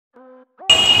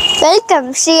Welcome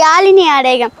Sri Yazhini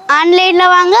ஆடையம். ஆன்லைன்ல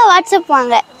வாங்க, WhatsApp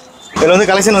வாங்க. இதில் வந்து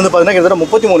கலெக்ஷன் வந்து பார்த்தீங்கன்னா கிட்டத்தட்ட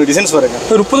 33 டிசைன்ஸ் வருங்க.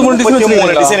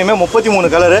 33 டிசைனுமே 33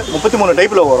 கலரு 33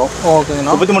 டைப்பில் வரும். ஓகேங்க.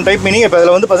 33 டைப் மீனிங் இப்போ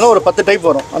இதில் வந்து பார்த்தீங்கன்னா ஒரு 10 டைப்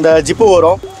வரும். அந்த ஜிப்பு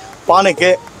வரும்,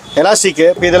 பானுக்கு, எலாஸ்டிக்கு.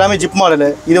 இப்போ இது எல்லாமே ஜிப்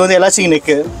மாடலு. இது வந்து எலாஸ்டிக்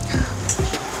நெக்கு.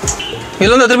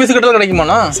 இதில் வந்து எத்தனை பீஸ் கிட்ட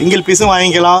கிடைக்குமாண்ணா? சிங்கிள் பீஸும்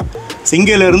வாங்கிக்கலாம்.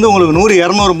 சிங்கிள் இருந்து உங்களுக்கு 100,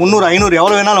 200, 300, 500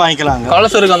 எவ்வளோ வேணாலும் வாங்கிக்கலாங்க.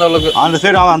 கலர்ஸ் இருக்குது அந்த அளவுக்கு. அந்த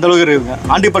சைடு அந்த அளவுக்கு இருக்குங்க.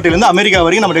 ஆண்டிப்பட்டிலேருந்து அமெரிக்கா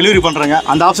வரைக்கும் நம்ம டெலிவரி பண்ணுறோங்க.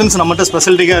 அந்த ஆப்ஷன்ஸ் நம்மகிட்ட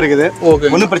ஸ்பெஷலிட்டியாக இருக்குது. ஓகே,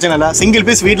 ஒன்றும் பிரச்சனை இல்லை. சிங்கிள்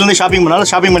பீஸ் வீட்டிலேருந்து ஷாப்பிங் பண்ணாலும்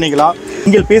ஷாப்பிங் பண்ணிக்கலாம்.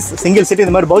 சிங்கிள் பீஸ் சிங்கிள் செட்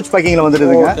இந்த மாதிரி பவுச் பேக்கிங்கில்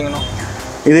வந்துடுதுங்க.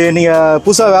 இது நீங்கள்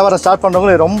புதுசாக வியாபாரம் ஸ்டார்ட்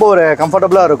பண்ணுறவங்களுக்கு ரொம்ப ஒரு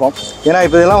கம்ஃபர்டபுளாக இருக்கும். ஏன்னா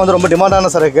இப்போ இதெல்லாம் வந்து ரொம்ப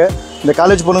டிமாண்டான சரக்கு. இந்த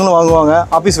காலேஜ் பொண்ணுங்களும் வாங்குவாங்க,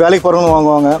 ஆஃபீஸ் வேலைக்கு போகிறவங்களும்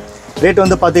வாங்குவாங்க. ரேட்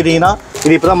வந்து பார்த்துக்கிட்டிங்கன்னா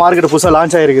இது இப்போ தான் மார்க்கெட் புதுசாக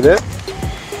லான்ச் ஆகிருக்குது.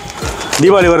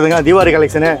 தீபாவளி வருதுங்க, தீபாவளி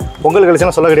கலெக்ஷனு, பொங்கல்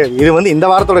கலெக்ஷன் சொல்ல கிடையாது. இது வந்து இந்த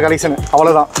வாரத்தோட கலெக்ஷன்,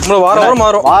 அவ்வளோதான். வாரம்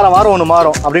மாறும், வாரம் ஒன்று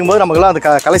மாறும். அப்படிங்கும்போது நமக்குலாம் அந்த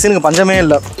கலெக்ஷனுக்கு பஞ்சமே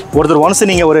இல்லை. ஒருத்தர் ஒன்ஸ்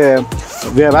நீங்கள் ஒரு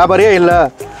வியாபாரியே இல்லை,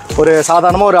 ஒரு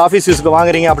சாதாரணமாக ஒரு ஆஃபீஸ் யூஸுக்கு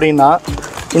வாங்குறீங்க அப்படின்னா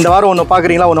இந்த வாரம் ஒன்று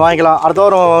பார்க்குறீங்களா, ஒன்று வாங்கிக்கலாம். அடுத்த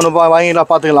வாரம் ஒன்று வாங்கிக்கலாம்,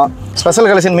 பார்த்துக்கலாம். ஸ்பெஷல்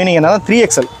கலெக்ஷன் மீனிங் என்னன்னா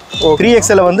 3XL.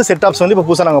 3XL வந்து செட் ஆப்ஸ் வந்து இப்போ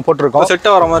புதுசாக நாங்கள் போட்டிருக்கோம்.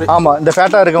 செட்டாக வர மாதிரி. ஆமாம், இந்த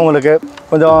ஃபேட்டாக இருக்கவங்களுக்கு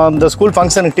கொஞ்சம் இந்த ஸ்கூல்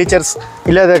ஃபங்க்ஷனுக்கு, டீச்சர்ஸ்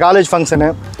இல்லை இந்த காலேஜ் ஃபங்க்ஷனு,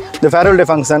 இந்த ஃபேர்வெல் டே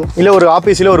ஃபங்க்ஷன், இல்லை ஒரு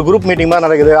ஆஃபீஸில் ஒரு குரூப் மீட்டிங் மாதிரி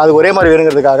நடக்குது, அது ஒரே மாதிரி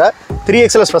வேணுங்கிறதுக்காக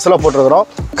 3XL ஸ்பெஷலாக போட்டுருக்கிறோம்.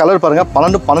 கலர் பாருங்கள்,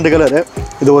 12 கலரு.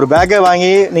 இது ஒரு பேக்கே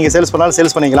வாங்கி நீங்கள் சேல்ஸ் பண்ணாலும்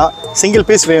சேல்ஸ் பண்ணிக்கலாம். சிங்கிள்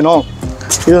பீஸ் வேணும்.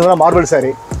 இது வந்து மார்பிள்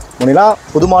சாரீ. முன்னெல்லாம்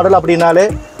புது மாடல் அப்படின்னாலே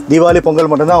தீபாவளி பொங்கல்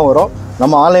மட்டும்தான் வரும்.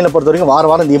 நம்ம ஆன்லைனில் பொறுத்த வரைக்கும்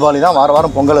வாரம் தீபாவளி தான்,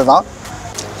 வாரம் பொங்கல் தான்.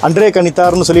 அன்றே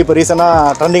கணித்தார்னு சொல்லி இப்போ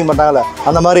ரீசெண்டாக ட்ரெண்டிங் பண்ணாங்கல்ல,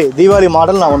 அந்த மாதிரி தீபாவளி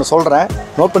மாடல் நான் ஒன்று சொல்கிறேன்,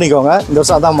 நோட் பண்ணிக்கோங்க. இந்த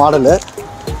வருஷம் அதான் மாடலு.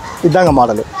 இதுதாங்க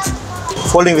மாடலு.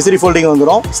 ஃபோல்டிங், விசிறி ஃபோல்டிங்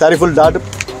வந்துடும். Sorry full dot.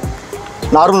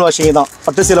 Normal washing தான்.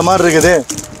 பட்டு சீலை மாதிரி இருக்குது.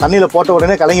 தண்ணியில் போட்ட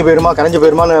உடனே கரைஞ்சு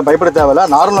போயிருமான்னு பயப்பட தேவையில்ல.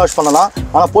 நார்மல் வாஷ் பண்ணலாம்,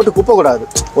 ஆனால் போட்டு குப்பக்கூடாது.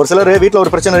 ஒரு சிலர் வீட்டில்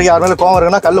ஒரு பிரச்சனை இருக்குது, யார் மேலே கோவம்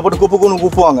இருக்குன்னா கல்லில் போட்டு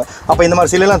குப்புவாங்க. அப்போ இந்த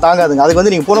மாதிரி சீலையெல்லாம் தாங்காதுங்க. அதுக்கு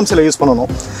வந்து நீங்கள் பூனம் சீலை யூஸ்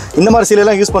பண்ணணும். இந்த மாதிரி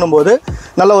சீலையெல்லாம் யூஸ் பண்ணும்போது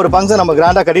நல்ல ஒரு ஃபங்க்ஷன் நம்ம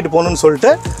கிராண்டாக கட்டிட்டு போகணுன்னு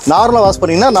சொல்லிட்டு நார்மலாக வாஷ்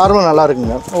பண்ணிங்கன்னா நார்மலாக நல்லா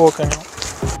இருக்குங்க. ஓகே.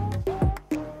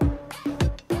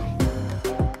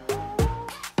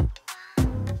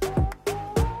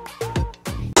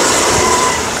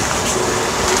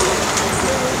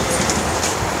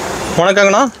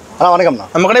 வணக்கங்கண்ணா. வணக்கம்ண்ணா.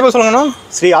 நம்ம கடை போய் சொல்லுங்கண்ணா.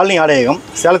 ஸ்ரீ யாழினி ஆதாயகம்,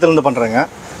 சேலத்துலேருந்து பண்ணுறேங்க.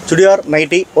 Churidar,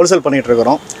 nightie wholesale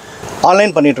பண்ணிகிட்ருக்கிறோம்.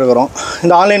 ஆன்லைன் பண்ணிகிட்ருக்கிறோம்.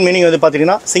 இந்த ஆன்லைன் மீனிங் வந்து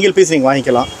பார்த்தீங்கன்னா சிங்கிள் பீஸ் நீங்கள்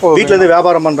வாங்கிக்கலாம். வீட்டிலேருந்து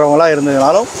வியாபாரம் பண்ணுறவங்களாம்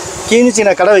இருந்ததுனாலும்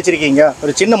சின்ன கடை வச்சுருக்கீங்க,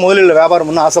 ஒரு சின்ன முதலில் வியாபாரம்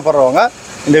பண்ண ஆசைப்பட்றவங்க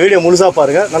இந்த வீடியோ முழுசாக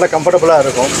பாருங்கள். நல்லா கம்ஃபர்டபுளாக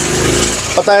இருக்கும்.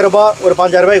 10,000 ரூபா, ஒரு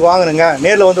 5,000 ரூபாய்க்கு வாங்கணுங்க,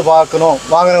 நேரில் வந்து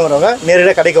வாங்கணுங்கிறவங்க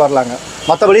நேரடியாக கடைக்கு வரலாங்க.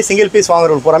 மற்றபடி சிங்கிள் பீஸ்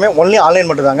வாங்குறவங்க பூராமே ஒன்லி ஆன்லைன்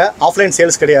மட்டும் தாங்க. ஆஃப்லைன்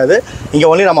சேல்ஸ் கிடையாது. இங்கே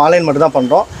ஒன்லி நம்ம ஆன்லைன் மட்டும் தான்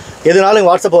பண்ணுறோம். எதுனாலும்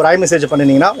வாட்ஸ்அப் ஒரு மெசேஜ்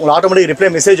பண்ணிங்கன்னா உங்களுக்கு ஆட்டோமேட்டிக் ரிப்ளை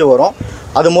மெசேஜ் வரும்.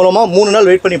 அது மூலமாக 3 நாள்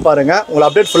வெயிட் பண்ணி பாருங்கள். உங்களுக்கு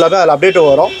அப்டேட் ஃபுல்லாகவே அதில் அப்டேட்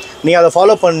வரும். நீங்கள் அதை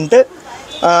ஃபாலோ பண்ணிட்டு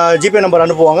ஜிபே நம்பர்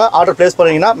அனுப்புவாங்க. ஆர்டர் ப்ளேஸ்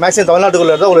பண்ணிங்கன்னா மேக்ஸிமம்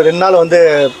தமிழ்நாட்டுக்குள்ளே இருந்தால் ஒரு 2 நாள் வந்து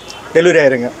டெலிவரி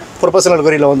ஆயிருங்க. ப்ரொஃபஷனல்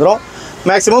கொரியில் வந்துடும்.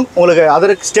 மேக்ஸிமம் உங்களுக்கு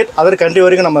அதர் ஸ்டேட், அதர் கண்ட்ரி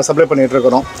வரைக்கும் நம்ம சப்ளை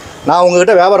பண்ணிகிட்ருக்கிறோம். நான்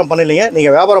உங்கள்கிட்ட வியாபாரம் பண்ணலைங்க,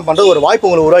 நீங்கள் வியாபாரம் பண்ணுறது ஒரு வாய்ப்பு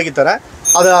உங்களுக்கு உருவாக்கி தரேன்.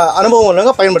 அதை அனுபவம்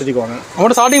இல்லைங்க, பயன்படுத்திக்குவாங்க.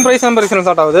 உங்களோட ஸ்டார்டிங் ப்ரைஸ்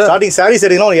ஸ்டார்ட் ஆகுது. ஸ்டார்டிங் சாரீஸ்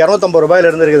எடுத்திங்கன்னா ஒரு 250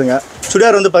 ரூபாயிலிருந்து இருக்குதுங்க.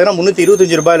 சுடிதார் வந்து பார்த்தீங்கன்னா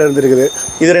 325 ரூபாயிலிருந்து இருக்குது.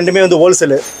 இது ரெண்டுமே வந்து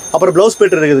ஹோல்சேலு. அப்புறம் ப்ளவுஸ்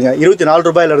பேட் இருக்குதுங்க, 24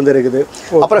 ரூபாயிலிருந்து இருக்குது.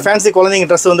 அப்புறம் ஃபேன்சி குழந்தைங்க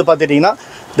ட்ரெஸ் வந்து பார்த்துட்டிங்கன்னா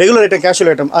ரெகுலர் ஐட்டம்,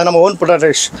 கேஷுவல் ஐட்டம், அது நம்ம ஓன்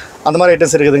ப்ரொடக்ட் அந்த மாதிரி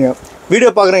ஐட்டம்ஸ் இருக்குதுங்க.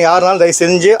 வீடியோ பார்க்குறேன் யாருனாலும் தயவு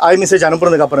செஞ்சு மெசேஜ்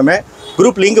அனுப்புறதுக்கு அப்புறமே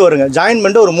குரூப் லிங்க் வருங்க. ஜாயின்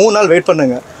பண்ணிட்டு ஒரு 3 நாள் வெயிட்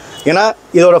பண்ணுங்க. ஏன்னா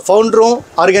இதோட ஃபவுண்டரும்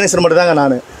ஆர்கனைசர் மட்டும் தாங்க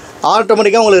நான்.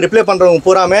 ஆட்டோமேட்டிக்காக உங்களுக்கு ரிப்ளை பண்ணுறவங்க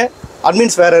பூராமே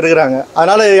அட்மின்ஸ் வேறு இருக்கிறாங்க.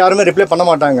 அதனால் யாருமே ரிப்ளை பண்ண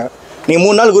மாட்டாங்க. நீங்கள்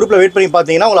 3 நாள் குரூப்பில் வெயிட் பண்ணி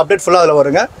பார்த்தீங்கன்னா உங்களுக்கு அப்டேட் ஃபுல்லாக அதில்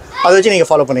வருங்க. அதை வச்சு நீங்கள்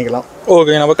ஃபாலோ பண்ணிக்கலாம்.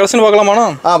 ஓகே, நம்ம கலெக்ஷன் பார்க்கலாமாண்ணா?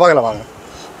 பார்க்கலாம் வாங்க.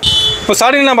 இப்போ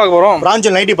சாரிங்கண்ணா பார்க்க போகிறோம்.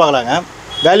 பிராஞ்சில் நைட்டி பார்க்கலாங்க.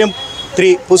 வால்யூம் 3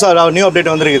 புதுசாக நியூ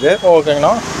அப்டேட் வந்துருக்குது.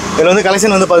 ஓகேங்கண்ணா. இதில் வந்து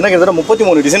கலெக்ஷன் வந்து பார்த்தீங்கன்னா கிட்டத்தட்ட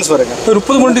 33 டிசைன்ஸ் வருங்க.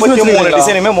 33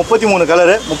 டிசைனுமே 33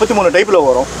 கலரு 33 டைப்பில்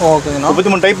வரும். ஓகேங்கண்ணா.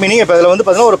 33 டைப் மீனிங் இப்போ இதில் வந்து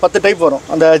பார்த்தீங்கன்னா ஒரு 10 டைப் வரும்.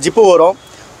 அந்த ஜிப்பு வரும்,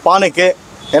 பானுக்கு,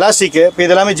 எலாஸ்டிக்கு. இப்போ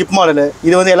இது எல்லாமே ஜிப் மாடலு.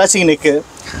 இது வந்து எலாஸ்டிக் நெக்கு.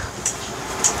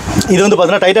 இது வந்து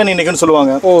பார்த்தீங்கன்னா டைட்டானியம் நெக்குன்னு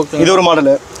சொல்லுவாங்க. இது ஒரு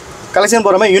மாடலு. கலெக்ஷன்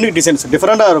போகிற மாதிரி யூனிக் டிசைன்ஸ்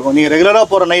டிஃப்ரெண்ட்டாக இருக்கும். நீங்கள் ரெகுலராக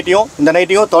போகிற நைட்டியும் இந்த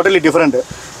நைட்டியும் டோட்டலி டிஃப்ரெண்ட்.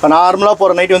 இப்போ நார்மலாக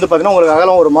போகிற நைட்டி வந்து பார்த்தீங்கன்னா உங்களுக்கு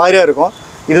அகலம் ஒரு மாதிரியாக இருக்கும்.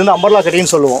 இது வந்து அம்பர்லா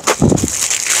கட்டின்னு சொல்லுவோம்.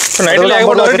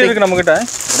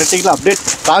 ரெட்டிக்கலாம் அப்டேட்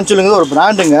காஞ்சுலுங்கிறது ஒரு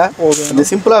பிராண்டுங்க. இந்த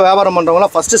சிம்பிளாக வியாபாரம்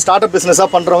பண்ணுறவங்களாம் ஃபஸ்ட்டு ஸ்டார்ட் அப் பிஸ்னஸாக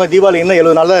பண்ணுறவங்க தீபாவளி இன்னும்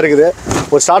 70 நாள் தான் இருக்குது.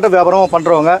 ஒரு ஸ்டார்ட் அப் வியாபாரமாக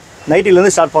பண்ணுறவங்க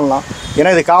நைட்டிலேருந்து ஸ்டார்ட் பண்ணலாம்.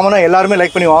 ஏன்னா இது காமனாக எல்லாருமே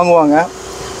லைக் பண்ணி வாங்குவாங்க.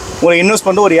 உங்களுக்கு இன்வெஸ்ட்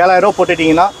பண்ணிட்டு ஒரு 7,000 ரூபா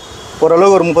போட்டுட்டிங்கன்னா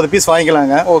ஓரளவுக்கு ஒரு 30 பீஸ்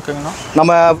வாங்கிக்கலாங்க. ஓகேங்கண்ணா.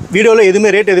 நம்ம வீடியோவில் எதுவுமே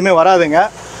ரேட் எதுவுமே வராதுங்க.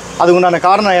 அதுக்கு உண்டான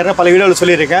காரணம் யாருன்னா பல வீடியோவில்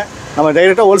சொல்லியிருக்கேன். நம்ம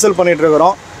டைரெக்டாக ஹோல்சேல்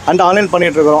பண்ணிகிட்ருக்கிறோம் அண்ட் ஆன்லைன்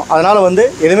பண்ணிகிட்ருக்கிறோம். அதனால் வந்து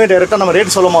எதுவுமே டைரெக்டாக நம்ம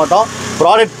ரேட் சொல்ல மாட்டோம்.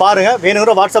 ப்ராடக்ட் பாருங்கள்,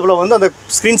 வேணுங்கிற வாட்ஸ்அப்பில் வந்து அந்த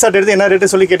ஸ்க்ரீன்ஷாட் எடுத்து என்ன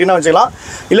ரேட்டு சொல்லி கேட்டிங்கன்னா வச்சுக்கலாம்.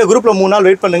 இல்லை குரூப்பில் 3 நாள்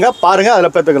வெயிட் பண்ணுங்கள், பாருங்கள்,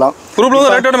 அதில் பார்த்துக்கலாம். குரூப்பில்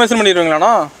வந்து ரேட்டோட மென்ஷன்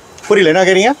பண்ணிடுவீங்களாண்ணா? புரியல என்ன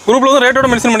கேட்குறீங்க? குரூப்பில் வந்து ரேட்டோட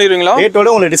மென்ஷன் பண்ணிடுவீங்களா? ரேட்டோட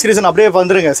உங்களுக்கு டிஸ்கிரிப்ஷன் அப்படியே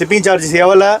வந்துருங்க. ஷிப்பிங் சார்ஜஸ்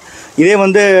எவ்வளோ, இதே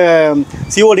வந்து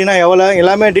சிஓடினா எவ்வளோ,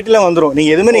 எல்லாமே டீட்டெயிலாக வந்துடும்.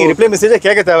 நீங்கள் எதுவுமே நீங்கள் ரிப்ளை மெசேஜை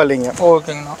கேட்க தேவையில்லைங்க.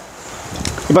 ஓகேங்கண்ணா.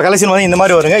 இப்போ கலெக்ஷன் வந்து இந்த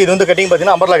மாதிரி வருங்க. இது வந்து கட்டிங்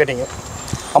பார்த்தீங்கன்னா அம்பர்லா கட்டிங்க.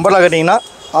 அம்பர்லா கட்டிங்கன்னா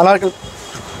ஆனால்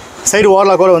சைடு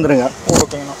ஓவர்லா கூட வந்துடுங்க.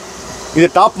 ஓகேங்கண்ணா. இது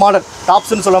டாப் மாடல்,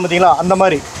 டாப்ஸ்ன்னு சொல்ல பார்த்தீங்களா அந்த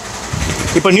மாதிரி.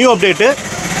 இப்போ நியூ அப்டேட்டு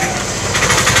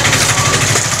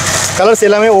கலர்ஸ்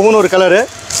எல்லாமே ஒவ்வொன்று ஒரு கலரு.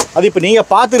 அது இப்போ நீங்கள்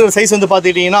பார்த்துக்கிற சைஸ் வந்து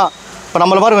பார்த்துக்கிட்டிங்கன்னா இப்போ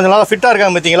நம்மள மாதிரி கொஞ்சம் நல்லா ஃபிட்டாக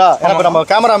இருக்காங்க பார்த்தீங்களா? ஏன்னா இப்போ நம்ம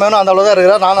கேமராமேனும் அந்த அளவு தான்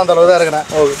இருக்கிறேன், நானும் அந்த அளவு தான் இருக்கிறேன்.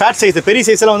 ஃபேட் சைஸ் பெரிய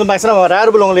சைஸ்லாம் வந்து மேக்ஸிமம்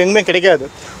ரேரபிள் உங்களுக்கு எங்கேயுமே கிடைக்காது.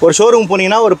 ஒரு ஷோரூம்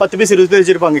போனீங்கன்னா ஒரு 10 பீஸ் 20 பீஸ்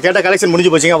வச்சிருப்பாங்க. கேட்டால் கலெக்ஷன்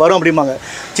முடிஞ்சு போச்சுங்க வரும் அப்படிம்பாங்க.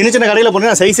 சின்ன சின்ன கடையில்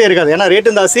போனீங்கன்னா சைஸே இருக்காது. ஏன்னா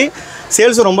ரேட்டும் ஜாஸ்தி,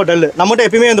 சேல்ஸும் ரொம்ப டல்லு. நம்மகிட்ட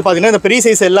எப்பயுமே வந்து பார்த்தீங்கன்னா இந்த பெரிய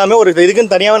சைஸ் எல்லாமே ஒரு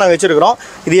இதுக்குன்னு தனியாகவே நாங்கள் வச்சிருக்கிறோம்.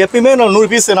 இது எப்பயுமே 100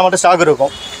 பீஸ் நம்மகிட்ட ஸ்டாக்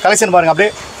இருக்கும். கலெக்ஷன் பாருங்கள்,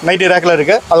 அப்படியே நைட்டி ரேக்கில்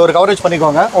இருக்குது, அது ஒரு கவரேஜ்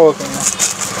பண்ணிக்கோங்க. ஓகேங்க.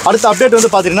 அடுத்த அப்டேட் வந்து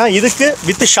பார்த்தீங்கன்னா இதுக்கு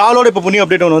வித் ஷாலோட இப்போ புனிய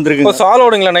அப்டேட் ஒன்று வந்துருக்கு. இப்போ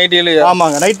ஷாலோடுங்களா நைட்டியில்?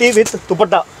 ஆமாங்க, நைட்டி வித்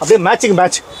துப்பட்டா அப்படியே மேட்சிங்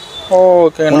மேட்ச்.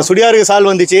 ஓகே. ஒன்று சுடியாருக்கு ஷால்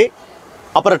வந்துச்சு,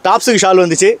 அப்புறம் டாப்ஸுக்கு ஷால்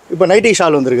வந்துச்சு, இப்போ நைட்டிக்கு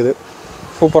ஷால் வந்துருக்குது.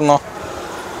 சூப்பர்ண்ணா.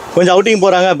 கொஞ்சம் அவுட்டிங்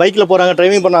போகிறாங்க, பைக்கில் போகிறாங்க,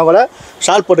 ட்ரைவிங் பண்ணால் கூட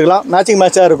ஷால் போட்டுக்கலாம். மேட்சிங்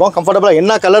மேட்சாக இருக்கும், கம்ஃபர்டபுளாக.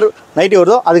 என்ன கலர் நைட்டி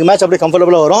வருதோ அதுக்கு மேட்ச் அப்படியே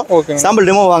கம்ஃபர்டபுளாக வரும். ஓகே. சாம்பிள்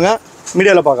டெமோ வாங்க,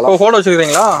 மீடியாவில் பார்க்கலாம். ஃபோட்டோ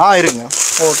வச்சுக்கிறீங்களா? இருக்குங்க.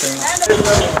 ஓகேங்க.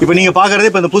 இப்போ நீங்கள் பார்க்குறது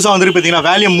இப்போ இந்த புதுசாக வந்துருக்கு பார்த்தீங்கன்னா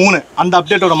வேல்யூம் 3 அந்த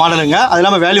அப்டேட்டோட மாடலுங்க. அது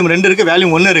இல்லாமல் வேல்யூம் 2 இருக்குது,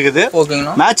 வேல்யூம் 1 இருக்குது.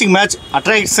 ஓகேங்கண்ணா. மேட்சிங் மேட்ச்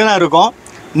அட்ராக்ஷனாக இருக்கும்.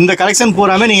 இந்த கலெக்ஷன்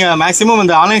பூராமே நீங்கள் மேக்ஸிமம்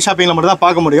இந்த ஆன்லைன் ஷாப்பிங்கில் மட்டும் தான்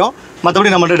பார்க்க முடியும்.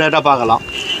 மற்றபடி நம்மகிட்ட டேட்டா பார்க்கலாம்.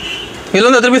 இதில்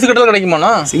வந்து எத்தனை பீஸ் கிட்ட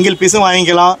கிடைக்குமாண்ணா? சிங்கிள் பீஸும்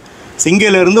வாங்கிக்கலாம்.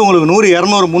 சிங்கிள் இருந்து உங்களுக்கு 100,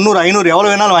 200, 300, 500 எவ்வளோ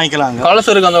வேணாலும் வாங்கிக்கலாங்க. கலர்ஸ்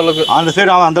இருக்குது அந்த அளவுக்கு? அந்த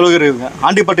சைடு அந்த அளவுக்கு இருக்குங்க.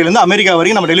 ஆண்டிப்பட்டிலேருந்து அமெரிக்கா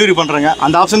வரைக்கும் நம்ம டெலிவரி பண்ணுறோங்க.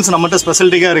 அந்த ஆப்ஷன்ஸ் நம்மகிட்ட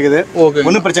ஸ்பெஷலிட்டிக்காக இருக்குது. ஓகே,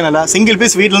 ஒன்றும் பிரச்சனை இல்லை. சிங்கிள்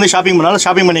பீஸ் வீட்டிலேருந்து ஷாப்பிங் பண்ணாலும்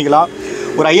ஷாப்பிங் பண்ணிக்கலாம்.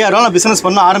 ஒரு 5000 நான் பிஸ்னஸ்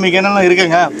பண்ண ஆரம்பிக்கணும்னு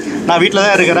இருக்குங்க. நான் வீட்டில்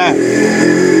தான் இருக்கிறேன்.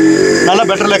 நல்லா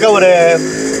பெட்டர் லெக்காக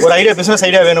ஒரு ஐடியா, பிஸ்னஸ்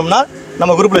ஐடியா வேணும்னா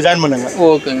நம்ம குரூப்பில் ஜாயின் பண்ணுங்க.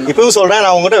 ஓகேங்க. இப்போவும் சொல்கிறேன்,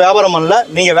 நான் உங்கள்கிட்ட வியாபாரம் பண்ணல,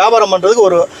 நீங்கள் வியாபாரம் பண்ணுறதுக்கு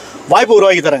ஒரு வாய்ப்பு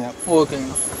உருவாக்கி தரேங்க.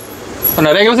 ஓகேங்க.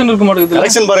 நிறைய கலெக்ஷன் இருக்க மாட்டேங்குது.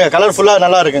 கலெக்ஷன் பாருங்கள், கலர்ஃபுல்லாக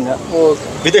நல்லா இருக்குங்க. ஓகே.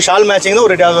 வித் ஷால் மேட்சிங்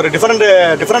தான் ஒரு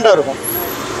டிஃப்ரெண்ட்டாக இருக்கும்.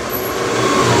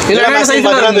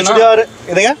 சுடிதார்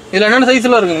இதுங்க. இதில் என்னென்ன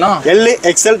சைஸ்லாம் இருக்குங்கண்ணா? L,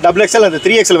 XL, XXL அந்த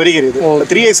 3XL வரைக்கும் இருக்குது.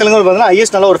 3XL பார்த்தீங்கன்னா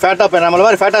ஹையஸ்ட் நல்லா ஒரு ஃபேட்டாக நம்மள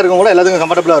மாதிரி ஃபேட்டாக இருக்கும் கூட எல்லாத்துக்கும்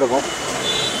கம்ஃபர்டபுளாக இருக்கும்.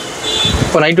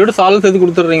 இப்போ நைட்டோட சால் சேர்த்து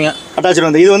கொடுத்துட்றீங்க. அட்டாச்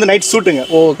வந்து இது வந்து நைட் சூட்டுங்க.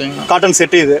 ஓகேங்க. காட்டன்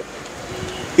செட்டு இது.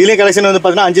 இதுலேயும் கலெக்ஷன் வந்து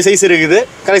பார்த்தீங்கன்னா 5 சைஸ் இருக்குது.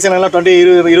 கலெக்ஷன் எல்லாம்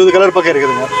 20 கலர் பக்கம்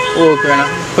இருக்குதுங்க. ஓகேண்ணா.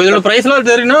 இப்போ இதோட ப்ரைஸ்லாம்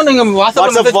தெரியும்னா நீங்கள்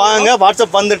வாட்ஸ்அப் வாங்க.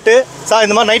 வாட்ஸ்அப் வந்துட்டு சார்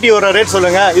இந்த மாதிரி நைட்டி ஒரு ரேட்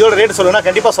சொல்லுங்கள், இதோட ரேட் சொல்லுங்கன்னா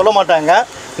கண்டிப்பாக சொல்ல மாட்டாங்க.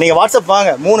 நீங்கள் வாட்ஸ்அப்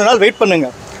வாங்க, 3 நாள் வெயிட்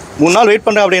பண்ணுங்கள். 3 நாள் வெயிட்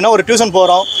பண்ணுறேன் அப்படின்னா ஒரு டியூஷன்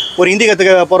போகிறோம், ஒரு ஹிந்தி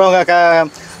கற்றுக்க போகிறவங்க,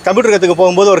 கம்ப்யூட்டர் கற்றுக்க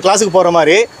போகும்போது ஒரு கிளாஸுக்கு போகிற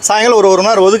மாதிரி சாயங்காலம் ஒரு மணி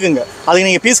நேரம் ஒதுக்குங்க. அதுக்கு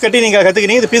நீங்கள் ஃபீஸ் கட்டி நீங்கள்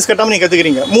கற்றுக்கிறீங்க, இது ஃபீஸ் கட்டாமல் நீங்கள்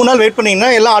கற்றுக்கிறீங்க. 3 நாள் வெயிட்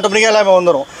பண்ணிங்கன்னா எல்லாம் ஆட்டோமேட்டிக்காக எல்லாமே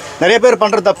வந்துடும். நிறைய பேர்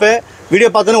பண்ணுற தப்பு, வீடியோ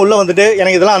பார்த்துன்னு உள்ளே வந்துட்டு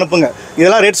எனக்கு இதெல்லாம் அனுப்புங்க,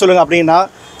 இதெல்லாம் ரேட் சொல்லுங்கள் அப்படின்னா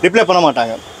ரிப்ளை பண்ண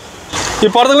மாட்டாங்க.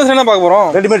 இப்போ அடுத்த என்ன பார்க்க போகிறோம்?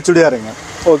 ரெடிமேட் சுடிதாருங்க.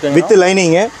 ஓகே. வித்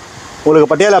லைனிங்கு, உங்களுக்கு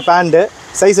பட்டியாலா பேண்ட்டு,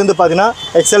 சைஸ் வந்து பார்த்தீங்கன்னா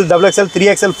XL, XXL,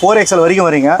 3XL, 4XL வரைக்கும்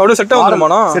வரீங்க. அப்படியே செட்டாக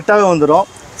வந்துடுமாண்ணா? செட்டாக வந்துடும்.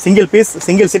 சிங்கிள் பீஸ்,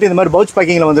 சிங்கிள் செட் இந்த மாதிரி பவுச்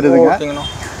பேக்கிங்கில் வந்துடுதுங்க.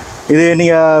 இது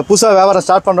நீங்கள் புதுசாக வியாபாரம்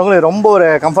ஸ்டார்ட் பண்ணுறவங்களுக்கு ரொம்ப ஒரு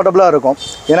கம்ஃபர்டபுளாக இருக்கும்.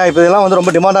 ஏன்னா இப்போ இதெல்லாம் வந்து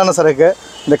ரொம்ப டிமாண்டான சரக்கு.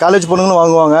 இந்த காலேஜ் பொண்ணுங்களும்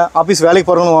வாங்குவாங்க, ஆஃபீஸ் வேலைக்கு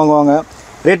போகிறவங்களும் வாங்குவாங்க.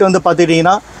 ரேட் வந்து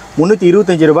பார்த்துக்கிட்டிங்கன்னா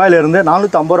 325 ரூபாயிலிருந்து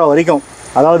 450 ரூபா வரைக்கும்.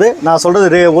 அதாவது நான்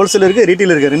சொல்கிறது ஹோல்சேல் இருக்குது,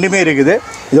 ரீட்டெயில் இருக்குது, ரெண்டுமே இருக்குது.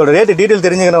 இதோட ரேட்டு டீட்டெயில்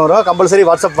தெரிஞ்சுக்கிறவங்க கம்பல்சரி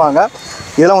வாட்ஸ்அப் வாங்க.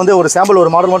 இதெல்லாம் வந்து ஒரு சாம்பிள் ஒரு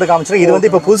மாடல் மட்டும் காமிச்சிடும். இது வந்து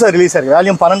இப்போ புதுசாக ரிலீஸ் ஆகிருக்கு.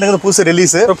 வேல்யூம் 12 புதுசு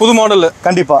ரிலீஸ், புது மாடல்.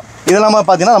 கண்டிப்பாக இதெல்லாம்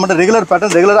பார்த்தீங்கன்னா நம்மகிட்ட ரெகுலர்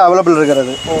பேட்டர்ன் ரெகுலராக அவைலபிள்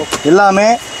இருக்கிறது. எல்லாமே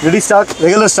ரெடி ஸ்டாக்,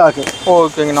 ரெகுலர் ஸ்டாக்கு.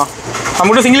 ஓகேங்கண்ணா.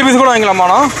 நம்மகிட்ட சிங்கிள் பீஸ் கூட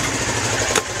வாங்கிக்கலாமாண்ணா?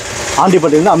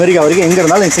 ஆண்டிப்பட்டிலேருந்து அமெரிக்கா வரைக்கும் எங்கே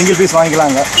இருந்தாலும் நீங்கள் சிங்கிள் பீஸ்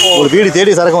வாங்கிக்கலாங்க. ஒரு வீடு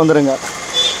தேடி சரக்கு வந்துடுங்க.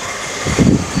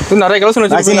 நிறைய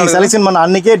கலெக்ஷன் செலக்ஷன் பண்ண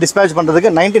அன்னைக்கே டிஸ்பேச் பண்ணுறதுக்கு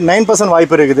 99%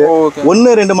 வாய்ப்பு இருக்குது. 1,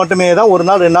 2 மட்டுமே தான் ஒரு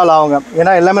நாள் 2 நாள் ஆகுங்க.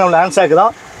 ஏன்னா எல்லாமே நம்ம ஹேண்ட் ஸ்டாக்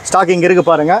தான். ஸ்டாக் இங்கே இருக்குது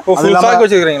பாருங்கள். அது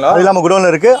இல்லாமல் குடோனில்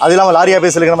இருக்குது, அது இல்லாமல் லாரி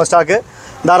ஆஃபீஸில் இருக்குது. நம்ம ஸ்டாக்கு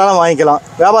தாராளமாக வாங்கிக்கலாம்.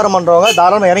 வியாபாரம் பண்ணுறவங்க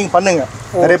தாராளமாக இறங்கி பண்ணுங்கள்.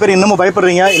 நிறைய பேர் இன்னமும்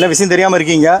பயப்படுறீங்க, இல்லை விஷயம் தெரியாமல்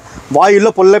இருக்கீங்க.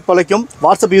 வாயுள்ள பொல்லை பிழைக்கும்,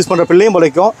 வாட்ஸ்அப் யூஸ் பண்ணுற பிள்ளையும்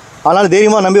பிழைக்கும். அதனால்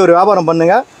தைரியமாக நம்பி ஒரு வியாபாரம்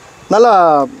பண்ணுங்கள், நல்லா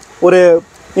ஒரு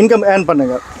இன்கம் ஏர்ன்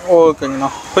பண்ணுங்கள். ஓகேங்கண்ணா.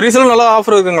 ரீசேல் நல்லா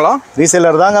ஆஃபர் இருக்குங்களா?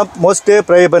 ரீசேலர் தாங்க மோஸ்ட்டு.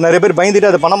 இப்போ நிறைய பேர் பயந்துட்டு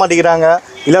அதை பண்ண மாட்டேங்கிறாங்க,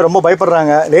 இல்லை ரொம்ப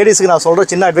பயப்படுறாங்க. லேடிஸுக்கு நான் சொல்கிற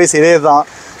சின்ன அட்வைஸ் இதே தான்.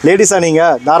 லேடிஸாக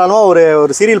நீங்கள் தாராளமாக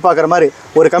ஒரு சீரியல் பார்க்குற மாதிரி,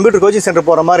 ஒரு கம்ப்யூட்டர் கோச்சிங் சென்டர்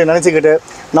போகிற மாதிரி நினச்சிக்கிட்டு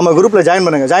நம்ம குரூப்பில் ஜாயின்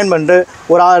பண்ணுங்கள். ஜாயின் பண்ணிட்டு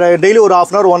ஒரு டெய்லி ஒரு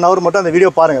 1/2 hour 1 hour மட்டும் அந்த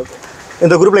வீடியோ பாருங்கள்.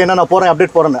 இந்த குரூப்பில் என்ன நான் போகிறேன்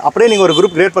அப்டேட் போகிறேன்னு. அப்படியே நீங்கள் ஒரு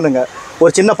குரூப் கிரியேட் பண்ணுங்கள்.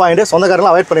 ஒரு சின்ன பாயிண்ட்டு,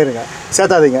 சொந்தக்காரெலாம் அவாய்ட் பண்ணிடுங்க,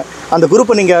 சேர்த்தாதீங்க. அந்த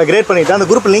குரூப்பை நீங்கள் கிரியேட் பண்ணிவிட்டு அந்த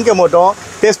குரூப் லிங்கை மட்டும்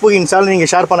ஃபேஸ்புக், இன்ஸ்டாவில்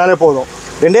நீங்கள் ஷேர் பண்ணாலே போதும்.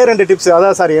 2 டிப்ஸ்.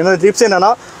 அதான் சாரி, என்னோட டிப்ஸ் என்னென்னா,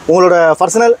 உங்களோட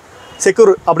பர்சனல்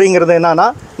செக்யூர் அப்படிங்கிறது என்னன்னா,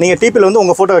 நீங்கள் டிபியில் வந்து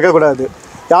உங்கள் ஃபோட்டோ வைக்கக்கூடாது,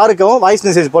 யாருக்கும் வாய்ஸ்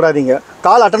மெசேஜ் போடாதீங்க,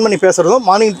 கால் அட்டன் பண்ணி பேசுகிறதும்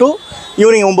மார்னிங் டு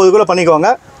ஈவினிங் 9 பண்ணிக்கோங்க.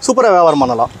 சூப்பராக வியாபாரம்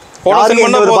பண்ணலாம், யாருக்கும்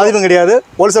எந்த ஒரு பாதிப்பும் கிடையாது.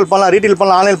 ஹோல்சேல் பண்ணலாம், ரீட்டெயில்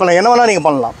பண்ணலாம், ஆன்லைன் பண்ணலாம், என்ன வேணால் நீங்கள்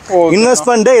பண்ணலாம்.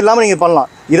 இன்வெஸ்ட்மெண்ட்டு எல்லாமே நீங்கள் பண்ணலாம்.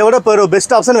 இதை விட இப்போ ஒரு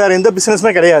பெஸ்ட் ஆப்ஷன் வேறு எந்த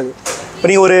பிஸ்னஸுமே கிடையாது. இப்போ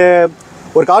நீங்கள்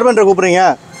ஒரு கார்பெண்டரை கூப்பிட்றீங்க,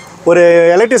 ஒரு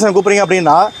எலக்ட்ரிஷியன் கூப்பிட்றீங்க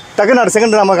அப்படின்னா டக்குன்னு அடுத்த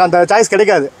செகண்ட் நமக்கு அந்த சாய்ஸ்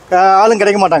கிடைக்காது, ஆளும்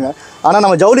கிடைக்க மாட்டாங்க. ஆனால்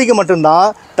நம்ம ஜவுளிக்கு மட்டும்தான்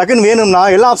டக்குன்னு வேணும்னா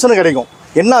எல்லா ஆப்ஷனும் கிடைக்கும்.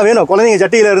 என்ன வேணும், குழந்தைங்க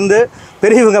சட்டியிலேருந்து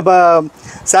பெரியவங்க இப்போ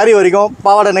சாரீ வரைக்கும்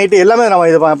பாவாடை நைட்டு எல்லாமே நம்ம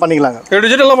இது பண்ணிக்கலாங்க.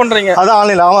 டிஜிட்டலாக பண்ணுறீங்க, அதான்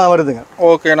ஆன்லைனில் வருதுங்க.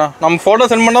 ஓகேண்ணா, நம்ம ஃபோட்டோ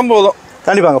சென்ட் பண்ணால் போதும்.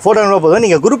 கண்டிப்பாங்க, ஃபோட்டோ என்ன போதும்.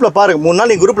 நீங்கள் குரூப்பில் பாருங்கள், 3 நாள்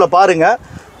நீங்கள் குரூப்பில் பாருங்கள்,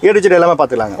 டிஜிட்டல் எல்லாமே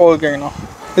பார்த்துக்கலாங்க. ஓகேங்கண்ணா.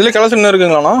 இதில் கலெக்ஷன்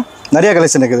இருக்குங்களாண்ணா? நிறைய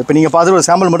கலெக்ஷன் இருக்குது. இப்போ நீங்கள் பார்த்துட்டு ஒரு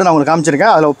சாம்பிள் மட்டும் நான் உங்களுக்கு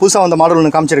காமிச்சிருக்கேன். அதில் புதுசாக வந்த மாடல்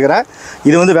ஒன்று காமிச்சிருக்கிறேன்.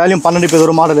 இது வந்து வேல்யூம் 12 இப்போ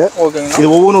ஒரு மாடல். ஓகேங்க, இது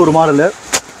ஒவ்வொன்றும் ஒரு மாடல்.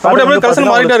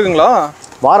 கலெக்ஷன் மாறிட்டே இருக்குங்களா?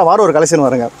 வாரம் ஒரு கலெக்ஷன்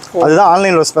வருங்க. அதுதான்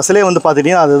ஆன்லைனில் ஸ்பெஷலே வந்து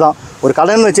பார்த்துட்டிங்கன்னா அதுதான். ஒரு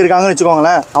கடன் வச்சுருக்காங்கன்னு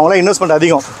வச்சுக்கோங்களேன், அவங்களாம் இன்வெஸ்ட்மெண்ட்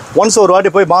அதிகம். ஒன்ஸ் ஒரு வாட்டி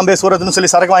போய் பாம்பே சூரத்னு சொல்லி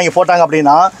சரக்கு வாங்கி போட்டாங்க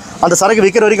அப்படின்னா அந்த சரக்கு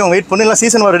விற்கிற வரைக்கும் அவங்க வெயிட் பண்ணணும், இல்லை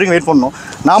சீசன் வர வரைக்கும் வெயிட் பண்ணணும்.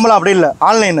 நாமளும் அப்படி இல்லை,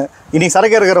 ஆன்லைனு இன்றைக்கி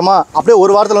சரக்கு இருக்கிறோமா அப்படியே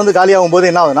ஒரு வாரத்தில் வந்து காலியாகும் போது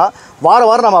என்ன ஆகுதுன்னா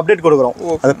வாரம் நம்ம அப்டேட் கொடுக்குறோம்.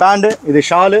 அது பேண்ட்டு, இது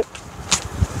ஷாலு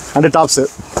அண்டு டாப்ஸு,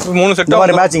 3 செட்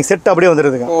மாதிரி மேட்சிங் செட் அப்படியே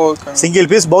வந்துடுதுங்க. சிங்கிள்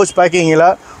பீஸ் பவுச் பேக்கிங்கில்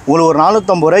உங்களுக்கு ஒரு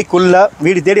 450 ரூபாய்க்குள்ளே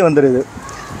வீடு தேடி வந்துடுது.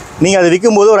 நீங்கள் அது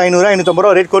விற்கும்போது ஒரு 500 550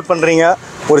 ரூபா ரேட் கோட் பண்ணுறீங்க.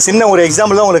 ஒரு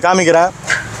எக்ஸாம்பிள் தான் உங்களுக்கு காமிக்கிறேன்.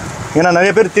 ஏன்னா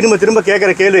நிறைய பேர் திரும்ப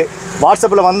கேட்குற கேள்வி,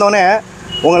 வாட்ஸ்அப்பில் வந்தோடனே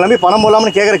உங்களை நம்பி பணம்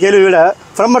போடலாம்னு கேட்குற கேள்வி விட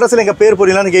ஃப்ரம் அட்ரஸில் எங்கள் பேர்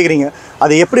போடலான்னு கேட்குறீங்க.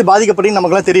 அது எப்படி பாதிக்கப்பட்டீங்கன்னு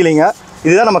நமக்குலாம் தெரியலைங்க.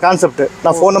 இதுதான் நம்ம கான்செப்ட்.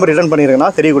 நான் ஃபோன் நம்பர் ரிட்டர்ன் பண்ணிடுறேன்னா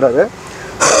தெரியக்கூடாது.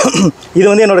 இது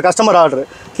வந்து என்னோடய கஸ்டமர் ஆர்டர்,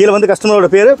 கீழே வந்து கஸ்டமரோட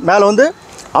பேர், மேலே வந்து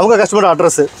அவங்க கஸ்டமரோட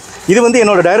அட்ரஸ்ஸு. இது வந்து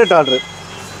என்னோடய டைரக்ட் ஆர்டர்,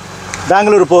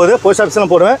 பெங்களூர் போகுது, போஸ்ட்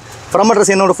ஆஃபீஸ்லாம் போடுவேன். ஃப்ரம்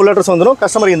அட்ரஸ் என்னோடய ஃபுல் அட்ரஸ் வந்துடும்,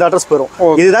 கஸ்டமருக்கு இந்த அட்ரஸ் போயிடும்.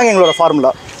 இதுதாங்க எங்களோட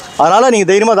ஃபார்முலா. அதனால் நீங்கள்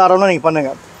தைரியமாக தாராளமாக நீங்கள்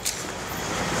பண்ணுங்கள்.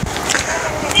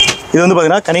 இது வந்து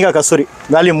பார்த்தீங்கன்னா கனிகா கஸ்தூரி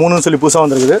வேல்யூ 3ன்னு சொல்லி புதுசாக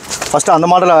வந்துருக்குது. ஃபஸ்ட்டு அந்த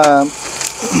மாடலை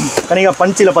கனிகா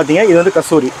பஞ்சில் பார்த்தீங்க, இது வந்து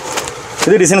கஸ்தூரி.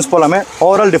 இது டிசைன்ஸ் போகலாமே,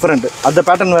 ஓவரால் டிஃப்ரெண்ட். அந்த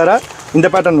பேட்டர்ன் வேறு, இந்த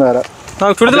பேட்டர்ன் வேறு.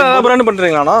 எல்லா பிராண்டு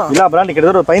பண்ணுறீங்களாண்ணா? எல்லா பிராண்டு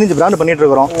கிட்டத்தட்ட ஒரு 15 பிராண்டு பண்ணிகிட்டு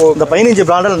இருக்கிறோம். இந்த 15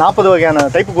 பிராண்டில் 40 வகையான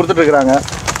டைப்பு கொடுத்துட்ருக்குறாங்க.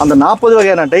 அந்த 40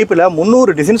 வகையான டைப்பில்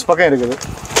 300 டிசைன்ஸ் பக்கம் இருக்குது.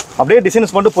 அப்படியே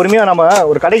டிசைன்ஸ் மட்டும் பொறுமையாக நம்ம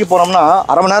ஒரு கடைக்கு போனோம்னா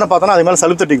அரை மணி நேரம் பார்த்தோன்னா அது மேலே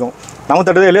சலுப்பு தட்டிக்கும். நம்ம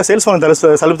தட்டுதே இல்லையா, சேல்ஸ் பண்ண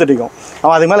சலுப்பு தட்டிக்கும்.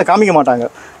 அவன் அது மேலே காமிக்க மாட்டாங்க.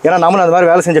 ஏன்னா நம்மளும் அந்த மாதிரி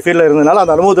வேலை செஞ்ச ஃபீல்டில் இருந்ததுனால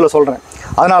அந்த அனுபவத்தில் சொல்கிறேன்.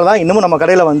 அதனால தான் இன்னமும் நம்ம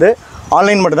கடையில் வந்து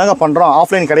ஆன்லைன் மட்டும் தாங்க பண்ணுறோம்,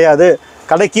 ஆஃப்லைன் கிடையாது.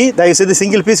 கடைக்கு தயவுசெய்து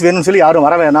சிங்கிள் பீஸ் வேணும்னு சொல்லி யாரும்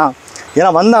வர வேணாம். ஏன்னா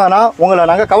வந்தாங்கன்னா உங்களை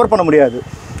நாங்கள் கவர் பண்ண முடியாது.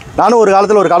 நானும் ஒரு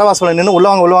காலத்தில் ஒரு கடை வாசலில் நின்று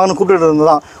உள்ளவாங்கன்னு கூப்பிட்டு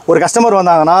இருந்ததான். ஒரு கஸ்டமர்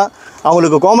வந்தாங்கன்னா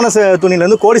அவங்களுக்கு கோமனஸ்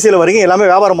துணியிலேருந்து கோடிசையில் வரைக்கும் எல்லாமே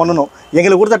வியாபாரம் பண்ணணும்.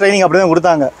 எங்களுக்கு கொடுத்த ட்ரைனிங் அப்படி தான்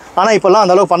கொடுத்தாங்க. ஆனால் இப்போல்லாம்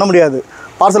அந்தளவுக்கு பண்ண முடியாது.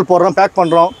 பார்சல் போடுறோம், பேக்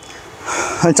பண்ணுறோம்,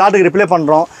 சார்ட்டுக்கு ரிப்ளை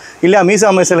பண்ணுறோம், இல்லையா மீசா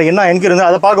மெசேஜில் என்ன என்கொயரி இருந்தால்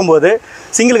அதை பார்க்கும்போது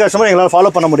சிங்கிள் கஸ்டமர் எங்களால்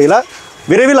ஃபாலோ பண்ண முடியல.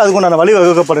 விரைவில் அதுக்குண்டான வழி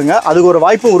வகுக்கப்படுங்க. அதுக்கு ஒரு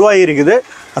வாய்ப்பும் உருவாகி இருக்குது.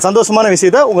 சந்தோஷமான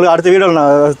விஷயத்தை உங்களுக்கு அடுத்த வீடியோவில்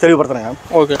நான் தெளிவுபடுத்துகிறேங்க.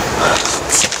 ஓகே,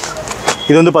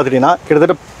 இது வந்து பார்த்துட்டிங்கன்னா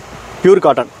கிட்டத்தட்ட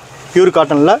பியூர்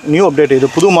காட்டனில் நியூ அப்டேட். இது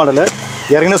புது மாடலு.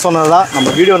 ஏற்கனவே சொன்னது தான், நம்ம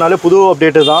வீடியோனாலே புது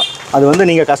அப்டேட்டு தான். அது வந்து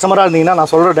நீங்கள் கஸ்டமராக இருந்தீங்கன்னா நான்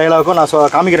சொல்கிற டைலாக்கும் நான்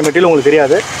காமிக்கிற மெட்டீரியல் உங்களுக்கு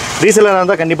தெரியாது. ரீசெல்லராக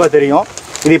இருந்தால் கண்டிப்பாக தெரியும்.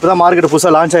 இது இப்போ தான் மார்க்கெட்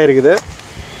புதுசாக லான்ச் ஆகிருக்குது.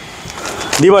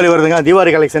 தீபாவளி வருதுங்க,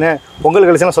 தீபாவளி கலெக்ஷனு, பொங்கல்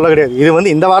கலெக்ஷன் சொல்ல கிடையாது. இது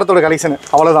வந்து இந்த வாரத்தோட கலெக்ஷன்,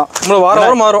 அவ்வளோதான்.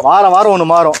 வாரம் மாறும், வாரம் ஒன்று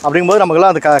மாறும். அப்படிங்கும்போது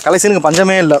நமக்குலாம் அந்த கலெக்ஷனுக்கு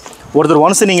பஞ்சமே இல்லை. ஒருத்தர்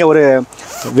ஒன்ஸ் நீங்கள் ஒரு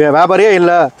வியாபாரியே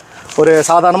இல்லை, ஒரு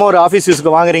சாதாரணமாக ஒரு ஆஃபீஸ்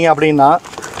யூஸுக்கு வாங்குறீங்க அப்படின்னா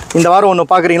இந்த வாரம் ஒன்று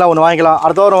பார்க்குறீங்களா, ஒன்று வாங்கிக்கலாம்,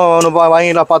 அடுத்த வாரம் ஒன்று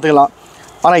வாங்கிக்கலாம், பார்த்துக்கலாம்.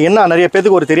 ஆனால் என்ன நிறைய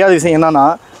பேருக்கு ஒரு தெரியாத விஷயம் என்னென்னா,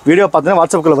 வீடியோ பார்த்தீங்கன்னா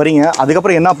வாட்ஸ்அப்புக்குள்ளே வரீங்க,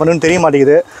 அதுக்கப்புறம் என்ன பண்ணுன்னு தெரிய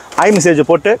மாட்டேங்குது. மெசேஜ்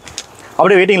போட்டு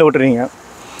அப்படியே வெயிட்டிங்கில் விட்டுறீங்க.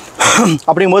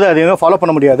 அப்படிங்கும்போது அது எதுவும் ஃபாலோ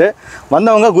பண்ண முடியாது.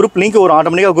 வந்தவங்க குரூப் லிங்க் வரும்,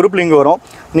 ஆட்டோமேட்டிக்காக குரூப் லிங்க் வரும்.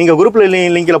 நீங்கள் குரூப்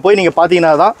லிங்கில் போய் நீங்கள்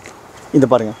பார்த்தீங்கன்னா தான், இது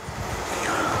பாருங்கள்,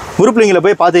 குரூப் லிங்கில்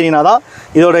போய் பார்த்தீங்கன்னா தான்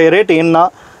இதோட ரேட்டு என்ன,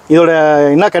 இதோட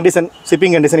என்ன கண்டிஷன்,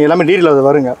 ஷிப்பிங் கண்டிஷன் எல்லாமே டீட்டெயில் அது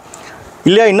வருங்க.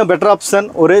 இல்லையா இன்னும் பெட்டர்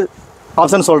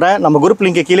ஆப்ஷன் சொல்கிறேன். நம்ம குரூப்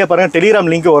லிங்க்கு கீழே பாருங்கள்,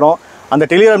 டெலிகிராம் லிங்க் வரும். அந்த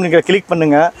டெலிகிராம் லிங்கை கிளிக்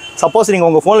பண்ணுங்கள். சப்போஸ் நீங்கள்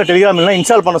உங்கள் ஃபோனில் டெலிகிராம் இல்லைனா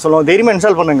இன்ஸ்டால் பண்ண சொல்லுவோம், தைரியமாக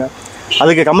இன்ஸ்டால் பண்ணுங்கள்.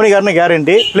 அதுக்கு கம்பெனிக்காரனே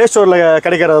கேரண்டி. ப்ளே ஸ்டோரில்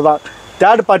கிடைக்கிறது தான்,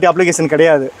 தேர்ட் பார்ட்டி அப்ளிகேஷன்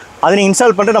கிடையாது. அதை நீங்கள்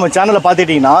இன்ஸ்டால் பண்ணிட்டு நம்ம சேனலில்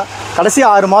பார்த்துட்டிங்கன்னா கடைசி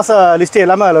 6 மாதம் லிஸ்ட்டு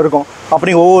எல்லாமே அதில் இருக்கும்.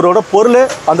 அப்படி ஒவ்வொருவோட பொருள்,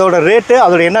 அதோட ரேட்டு,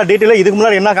 அதோட என்ன டீட்டெயில், இதுக்கு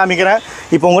முன்னாடி என்ன காமிக்கிறேன்,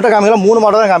 இப்போ உங்கள்கிட்ட காமிக்கிறேன் 3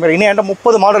 மாடல் தான் காமிக்கிறேன். இன்னும் என்கிட்ட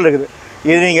 30 மாடல் இருக்குது.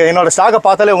 இது நீங்கள் என்னோடய ஸ்டாக்கை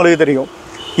பார்த்தாலே உங்களுக்கு தெரியும்.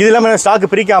 இது இல்லாமல்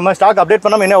ஸ்டாக் பிரிக்காமல், ஸ்டாக் அப்டேட்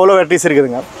பண்ணாமல் என்ன எவ்வளோ வெரைட்டிஸ்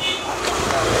இருக்குதுங்க.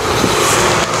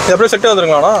 எப்படி செட்டு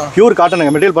வந்துருங்களாண்ணா? பியூர்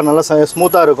காட்டனுங்க, மெட்டீரியல் பண்ண நல்லா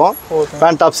ஸ்மூத்தாக இருக்கும்.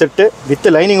 பேண்ட் டாப் செட்டு வித்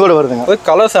லைனிங்கோடு வருதுங்க.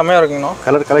 கலர் செம்மையாக இருக்குங்கண்ணா.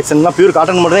 கலர் கலெக்ஷன்லாம் பியூர்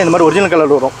காட்டன் மட்டும் தான் இந்த மாதிரி ஒரிஜினல்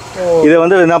கலர் வரும். இது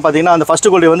வந்து என்ன பார்த்தீங்கன்னா அந்த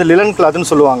ஃபஸ்ட்டு குவாலிட்டி வந்து லிலன் கிளாத்னு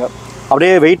சொல்லுவாங்க.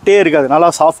 அப்படியே வெயிட்டே இருக்காது, நல்லா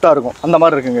சாஃப்ட்டாக இருக்கும். அந்த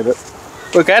மாதிரி இருக்குங்க. இது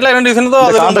இப்போ கேரளா ரெண்டு டிசைன் தான்.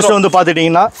 கான்ட்ராஸ்ட் வந்து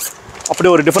பார்த்துட்டிங்கன்னா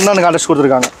அப்படியே ஒரு டிஃப்ரெண்டான கான்ட்ராஸ்ட்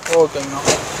கொடுத்துருக்காங்க. ஓகேங்கண்ணா.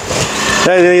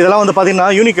 இதெல்லாம் வந்து பார்த்தீங்கன்னா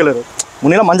யூனிக் கலர்.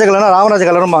 முன்னெல்லாம் மஞ்சள் கலர்னா ராமராஜ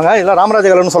கலரும்பாங்க, இல்லை ராமராஜ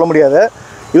கலர்னு சொல்ல முடியாது.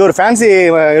 இது ஒரு ஃபேன்சி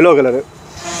எல்லோ கலரு.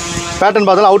 பேட்டர்ன்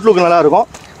பார்த்தாலும் அவுட்லுக் நல்லாயிருக்கும்.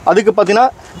 அதுக்கு பார்த்தீங்கன்னா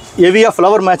ஹெவியாக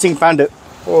ஃப்ளவர் மேட்சிங் பேண்ட்டு.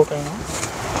 ஓகேங்க.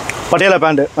 பட்டியாலா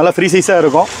பேண்ட்டு நல்லா ஃப்ரீ சைஸாக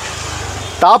இருக்கும்.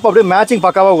 டாப் அப்படியே மேட்சிங்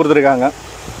பக்காவாக கொடுத்துருக்காங்க.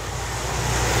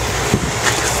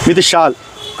 With shawl,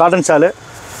 cotton Shalu.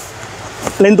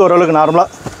 Length ஓரளவுக்கு நார்மலாக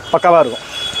பக்காவாக இருக்கும்.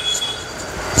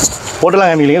 போட்டெல்லாம்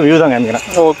காமிக்கலைங்க, வியூ தான் காமிக்கிறேன்.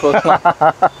 Okay okay.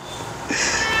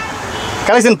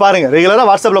 கலெக்ஷன் பாருங்கள், ரெகுலராக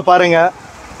வாட்ஸ்அப்பில் பாருங்கள்,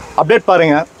 அப்டேட்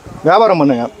பாருங்கள், வியாபாரம்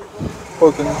பண்ணுங்கள்.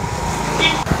 ஓகேங்க.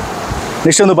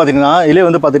 நெக்ஸ்ட் வந்து பார்த்தீங்கன்னா இதிலே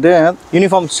வந்து பார்த்துட்டு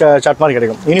யூனிஃபார்ம் சார்ட் மாதிரி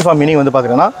கிடைக்கும். யூனிஃபார்ம் மீனிங் வந்து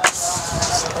பார்த்தீங்கன்னா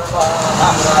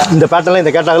இந்த பேட்டர்னில்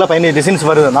இந்த கேட்டாகில் 15 டிசைன்ஸ்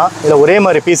வருதுன்னா இதில் ஒரே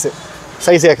மாதிரி பீஸு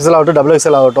சைஸ் எக்ஸல் ஆகட்டும், டபுள்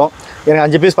எக்ஸல் ஆகட்டும், எனக்கு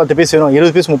 5 பீஸ் 10 பீஸ் வேணும்,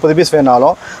 20 பீஸ் 30 பீஸ்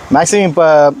வேணாலும் மேக்ஸிமம் இப்போ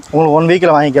உங்களுக்கு 1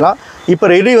 வீக்கில் வாங்கிக்கலாம். இப்போ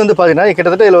ரெடி வந்து பார்த்தீங்கன்னா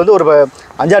கிட்டத்தட்ட இதில் வந்து ஒரு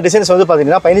 5-6 டிசைன்ஸ் வந்து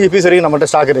பார்த்தீங்கன்னா 15 பீஸ் வரைக்கும்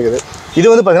நம்மகிட்ட ஸ்டாக் இருக்குது. இது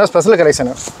வந்து பார்த்தீங்கன்னா special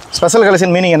collection. Special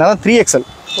collection meaning என்னன்னா 3XL.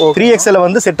 3XL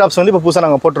வந்து செட் ஆப்ஸ் வந்து இப்போ புதுசாக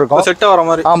நாங்கள் போட்டிருக்கோம். செட்டாக வர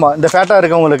மாதிரி. ஆமாம், இந்த ஃபேட்டாக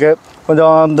இருக்கவங்களுக்கு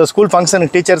கொஞ்சம் இந்த ஸ்கூல்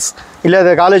ஃபங்க்ஷனுக்கு டீச்சர்ஸ், இல்லை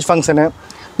இந்த காலேஜ் ஃபங்க்ஷனு,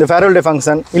 இந்த ஃபேர்வெல் டே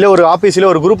ஃபங்க்ஷன், இல்லை ஒரு ஆஃபீஸில்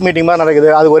ஒரு குரூப் மீட்டிங் மாதிரி நடக்குது,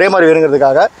 அது ஒரே மாதிரி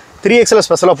வேணுங்கிறதுக்காக 3XL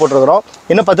ஸ்பெஷலாக போட்டிருக்கிறோம்.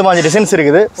 இன்னும் 10-15 டிசைன்ஸ்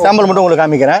இருக்குது. சாம்பிள் மட்டும் உங்களுக்கு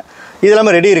காமிக்கிறேன். இது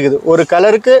எல்லாமே ரெடி இருக்குது. ஒரு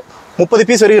கலருக்கு 30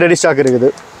 பீஸ் வரைக்கும் ரெடி ஸ்டாக் இருக்குது.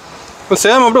 இப்போ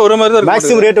சேம் அப்படியே ஒரு மாதிரி தான்.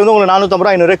 மேக்ஸிமம் ரேட் வந்து உங்களுக்கு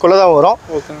 450-500 தான் வரும்.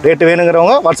 ரேட்டு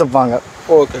வேணுங்கிறவங்க வாட்ஸ்அப் வாங்க.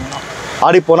 ஓகேங்க.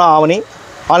 ஆடி போனால் ஆவணி,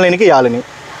 ஆன்லைனுக்கு Yazhini.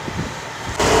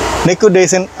 Neck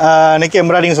design, neck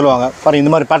embroidering சொல்லுவாங்க பாருங்கள்.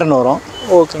 இந்த மாதிரி பேட்டர்ன் வரும்.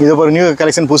 ஓகே. இது ஒரு நியூ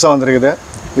கலெக்ஷன் புதுசாக வந்துருக்குது.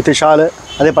 வித் ஷாலு,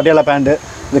 அதே பட்டியாலா பேண்ட்டு.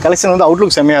 இந்த கலெக்ஷன் வந்து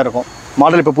அவுட்லுக் செம்மையாக இருக்கும்.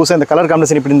 மாடல் இப்போ புதுசாக இந்த கலர்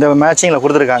காம்பினேஷன் இப்படி இந்த மேட்சிங்கில்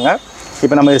கொடுத்துருக்காங்க.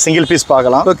 இப்போ நம்ம சிங்கிள் பீஸ்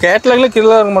பார்க்கலாம். இப்போ கேட்லாகில்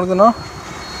கீழே இருக்க மாட்டேங்குதுன்னா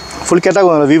ஃபுல்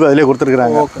கேட்டாக வியூ அதிலே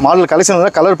கொடுத்துருக்காங்க. மாடல் கலெக்ஷன்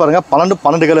வந்து கலர் பாருங்கள்,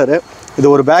 12 கலரு. இது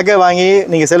ஒரு பேக்கை வாங்கி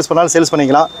நீங்கள் சேல்ஸ் பண்ணாலும் சேல்ஸ்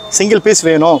பண்ணிக்கலாம். சிங்கிள் பீஸ்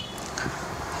வேணும்,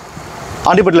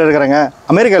 ஆண்டிப்பட்டியில் இருக்கிறாங்க,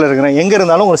 அமெரிக்காவில் இருக்கிறேன், எங்கே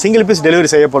இருந்தாலும் ஒரு சிங்கிள் பீஸ் டெலிவரி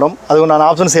செய்யப்படும். அது நான்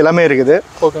ஆப்ஷன்ஸ் எல்லாமே இருக்குது.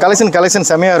 கலெக்ஷன்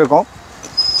செம்மையாக இருக்கும்.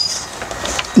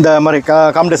 இந்த மாதிரி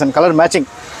காம்படிஷன் கலர் மேட்சிங்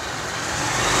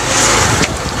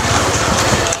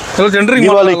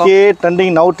தீபாவளிக்கு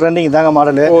ட்ரெண்டிங் இதாங்க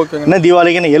மாடலு. என்ன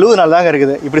தீபாவளிக்கு 70 நாள் தாங்க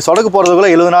இருக்குது. இப்படி சொடக்கு போகிறதுக்குள்ள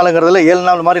 70 நாளுங்கிறதுல 7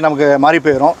 நாள் மாதிரி நமக்கு மாறி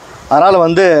போயிடும். அதனால்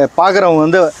வந்து பார்க்குறவங்க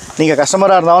வந்து நீங்கள்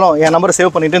கஸ்டமராக இருந்தாலும் என் நம்பரை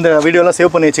சேவ் பண்ணிவிட்டு இந்த வீடியோலாம்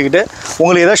சேவ் பண்ணி வச்சுக்கிட்டு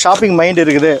உங்களுக்கு ஏதாவது ஷாப்பிங் மைண்ட்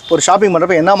இருக்குது, ஒரு ஷாப்பிங்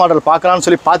பண்ணுறப்ப என்ன மாடல் பார்க்கலான்னு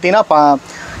சொல்லி பார்த்தீங்கன்னா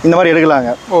இந்த மாதிரி எடுக்கலாங்க.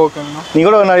 ஓகேங்கண்ணா. நீங்கள்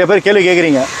கூட நிறைய பேர் கேள்வி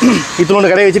கேட்குறீங்க,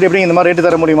 இத்தனோண்டு கடையை வச்சுட்டு எப்படி இந்த மாதிரி ரேட்டு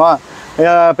தர முடியுமா,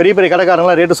 பெரிய பெரிய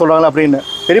கடைக்காரங்களாம் ரேட்டு சொல்கிறாங்களா அப்படின்னு.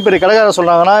 பெரிய பெரிய கடைக்காரர்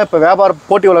சொல்கிறாங்கன்னா இப்போ வியாபார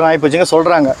போட்டி உலகம் ஆகி போச்சுங்க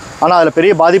சொல்கிறாங்க. ஆனால் அதில்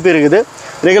பெரிய பாதிப்பு இருக்குது.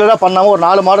 ரெகுலராக பண்ணாமல் ஒரு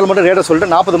 4 மாடல் மட்டும் ரேட்டை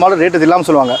சொல்லிட்டு 40 மாடல் ரேட்டு இல்லாமல்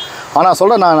சொல்லுவாங்க. ஆனால்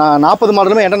சொல்கிறேன், நான் 40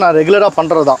 மாடலுமே என்கிட்ட நான் ரெகுலராக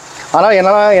பண்ணுறது தான். ஆனால்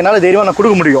என்னால் தைரியமாக நான்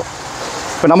கொடுக்க முடியும்.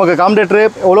 இப்போ நமக்கு காம்படேட்டரு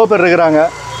எவ்வளோ பேர் இருக்கிறாங்க,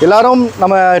 எல்லோரும்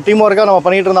நம்ம டீம் ஒர்க்காக நம்ம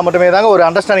பண்ணிகிட்டு இருந்தால் மட்டுமே தாங்க ஒரு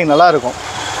அண்டர்ஸ்டாண்டிங் நல்லாயிருக்கும்.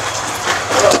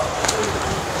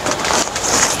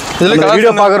 இதில்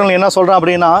வீடியோ பார்க்குறவங்க என்ன சொல்கிறேன்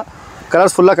அப்படின்னா,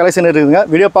 கலர்ஸ் ஃபுல்லாக கலெக்ஷன் இருக்குதுங்க.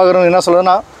 வீடியோ பார்க்குறவங்க என்ன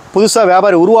சொல்கிறேன்னா, புதுசாக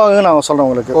வியாபாரி உருவாகுன்னு நான் சொல்கிறேன்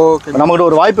உங்களுக்கு. நம்மகிட்ட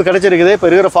ஒரு வாய்ப்பு கிடைச்சிருக்குது. இப்போ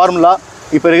இருக்கிற ஃபார்முலா,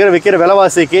 இப்போ இருக்கிற விற்கிற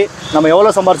விலைவாசிக்கு நம்ம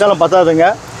எவ்வளோ சம்பாரிச்சாலும் பத்தாதுங்க.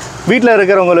 வீட்டில்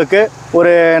இருக்கிறவங்களுக்கு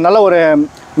ஒரு நல்ல ஒரு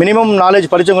மினிமம்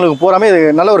நாலேஜ் படித்தவங்களுக்கு பூராமே இது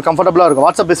நல்ல ஒரு கம்ஃபர்டபுளாக இருக்கும்.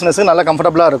 வாட்ஸ்அப் பிஸ்னஸுக்கு நல்ல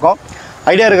கம்ஃபர்டபுளாக இருக்கும்.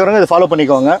 ஐடியா இருக்கிறவங்க இதை ஃபாலோ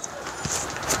பண்ணிக்கோங்க.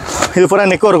 இது பூரா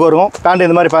நெக் ஒர்க் வரும். பேண்ட்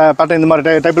இந்த மாதிரி பேட்டர்ன் இந்த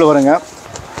மாதிரி டைப்பில் வருங்க.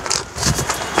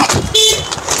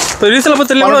 இப்போ ரீசேல்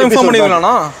பற்றி இன்ஃபார்ம்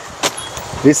பண்ணிக்கலாம்ண்ணா.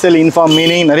 ரீசேல் இன்ஃபார்ம்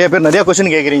மீனிங் நிறைய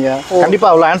கொஸ்டின் கேட்குறீங்க.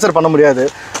 கண்டிப்பாக அவ்வளோ ஆன்சர் பண்ண முடியாது.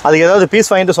 அதுக்கு ஏதாவது பீஸ்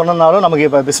வாங்கிட்டு சொன்னாலும் நமக்கு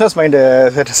இப்போ பிஸ்னஸ் மைண்டு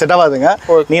செட் ஆகாதுங்க.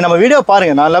 நீங்கள் நம்ம வீடியோ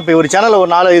பாருங்கள். நான் இப்போ ஒரு சேனலில்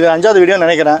ஒரு 5வது வீடியோ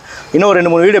நினைக்கிறேன். இன்னும்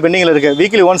 2-3 வீடியோ பெண்டிங்கில் இருக்குது.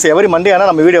 வீக்லி ஒன்ஸ் எவரி மண்டே ஆனால்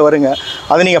நம்ம வீடியோ வருங்க.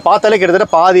 அதை நீங்கள் பார்த்தாலே கிட்டத்தட்ட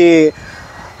பாதி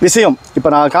விஷயம் இப்போ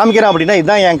நான் காமிக்கிறேன் அப்படின்னா,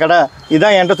 இதுதான் என் கடை,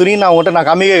 இதுதான் என்கிட்ட துணின்னு நான் உங்கள்கிட்ட நான்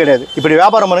காமிக்கவே கிடையாது. இப்படி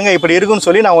வியாபாரம் பண்ணுங்க, இப்படி இருக்குன்னு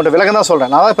சொல்லி நான் உங்கள்கிட்ட விளக்கம் தான்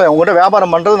சொல்கிறேன். நான் இப்போ உங்கள்கிட்ட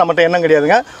வியாபாரம் பண்ணுறது நம்மகிட்ட என்ன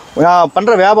கிடையாதுங்க. நான்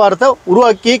பண்ணுற வியாபாரத்தை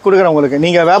உருவாக்கி கொடுக்குறேன் உங்களுக்கு.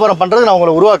 நீங்கள் வியாபாரம் பண்ணுறது நான்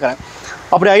உங்களை உருவாக்குறேன்.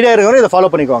 அப்படி ஐடியா இருக்கிறவங்க இதை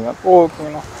ஃபாலோ பண்ணிக்கோங்க.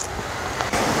 ஓகேண்ணா.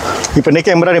 இப்போ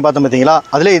நெக் எம்ப்ராய்டிங் பார்த்தோம் பார்த்தீங்களா,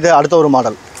 அதில் இது அடுத்த ஒரு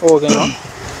மாடல். ஓகேண்ணா.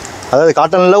 அதாவது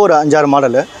காட்டனில் ஒரு 5-6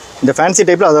 மாடலு, இந்த ஃபேன்சி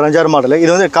டைப்பில் அது ஒரு 5-6 மாடல்.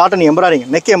 இது வந்து காட்டன் எம்ப்ராய்டிங்,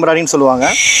 நெக் எம்ப்ராய்டிங்னு சொல்லுவாங்க.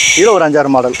 இதில் ஒரு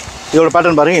 5-6 மாடல். இதோட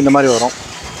பேட்டர்ன் பாருங்கள், இந்த மாதிரி வரும்.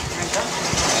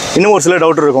 இன்னும் ஒரு சில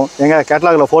டவுட் இருக்கும், எங்கள்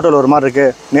கேட்லாகில் ஃபோட்டோவில் ஒரு மாதிரி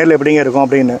இருக்குது, நேரில் எப்படிங்க இருக்கும்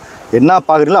அப்படின்னு. என்ன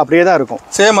பார்க்குறீங்களோ அப்படியே தான் இருக்கும்.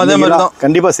 சேம் அதே மாதிரி தான்.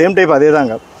 கண்டிப்பாக சேம் டைப் அதே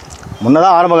தாங்க.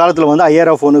 முன்னதான் ஆரம்ப காலத்தில் வந்து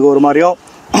 5000 ஃபோனுக்கு ஒரு மாதிரியும்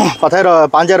 10,000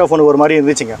 5000 ஃபோனுக்கு ஒரு மாதிரி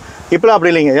இருந்துச்சுங்க. இப்போலாம்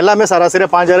அப்படி இல்லைங்க. எல்லாமே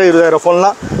சராசரியாக 5000 20,000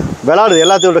 ஃபோன்லாம் விளாடுது,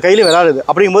 எல்லாத்தோட கையிலும் விளாடுது.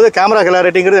 அப்படிங்கும்போது கேமரா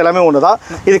கிளாரிட்டிங்கிறது எல்லாமே ஒன்று தான்.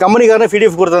 இது கம்பெனிக்காரனே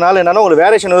PDF கொடுத்ததுனால என்னென்னா ஒரு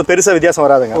வேரியேஷன் வந்து பெருசாக வித்தியாசம்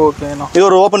வராதுங்க. ஓகேண்ணா. இது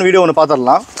ஒரு ஓப்பன் வீடியோ ஒன்று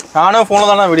பார்த்துடலாம். நானும்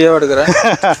ஃபோனில் தானே வீடியோ எடுக்கிறேன்.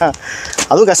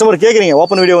 அதுவும் கஸ்டமர் கேட்குறீங்க,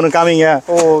 ஓப்பன் வீடியோ ஒன்று காமிங்க.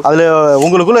 அதில்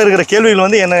உங்களுக்குள்ளே இருக்கிற கேள்விகள்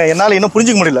வந்து என்னால் இன்னும்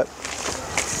புரிஞ்சிக்க முடியல.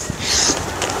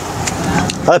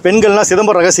 அதாவது பெண்கள்னால்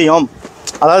சிதம்பரம் ரகசியம்,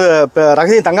 அதாவது இப்போ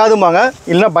ரகசியம் தங்காதும்பாங்க,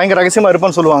 இல்லைன்னா பயங்கர ரகசியமாக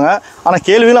இருப்பான்னு சொல்லுவாங்க. ஆனால்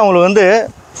கேள்வியில் அவங்களுக்கு வந்து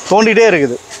தோண்டிகிட்டே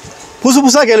இருக்குது.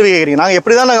 புதுசாக கேள்வி கேட்குறீங்க. நாங்கள்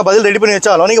எப்படி தான் நாங்கள் பதில் ரெடி பண்ணி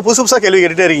வச்சாலும் நீங்கள் புதுசாக கேள்வி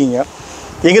கேட்டுகிட்டே இருக்கீங்க.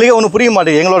 எங்களுக்கே ஒன்றும் புரிய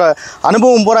மாட்டேங்குது. எங்களோட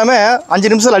அனுபவம் பூராமே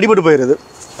 5 நிமிஷத்தில் அடிபட்டு போயிடுது.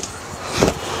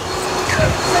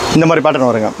 இந்த மாதிரி பேட்டர்ன்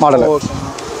வருங்க மாடல்.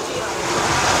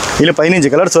 இல்லை 15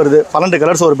 கலர்ஸ் வருது, 12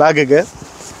 கலர்ஸ் ஒரு பேக்குக்கு.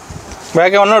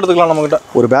 பேக்கே ஒன்றும் எடுத்துக்கலாம் நம்மக்கிட்ட.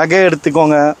 ஒரு பேக்கே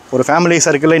எடுத்துக்கோங்க. ஒரு ஃபேமிலி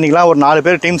சர்க்கிளில் இன்றைக்கெலாம் ஒரு 4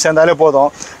 பேர் டீம் சேர்ந்தாலே போதும்.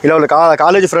 இல்லை ஒரு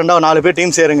காலேஜ் ஃப்ரெண்டாக ஒரு 4 பேர்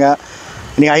டீம் சேருங்க.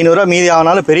 நீங்கள் 500 ரூபா மீதி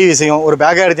ஆனாலும் பெரிய விஷயம். ஒரு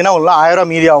பேக்கே எடுத்தீங்கன்னா ஒரு 1000 ரூபா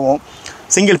மீதி ஆகும்.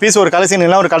 சிங்கிள் பீஸ் ஒரு கலெக்ஷன்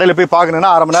இல்லை ஒரு கடையில் போய் பார்க்கணுன்னா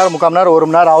அரை மணி நேரம் 3/4 மணி நேரம் 1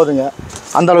 மணி நேரம் ஆகுதுங்க.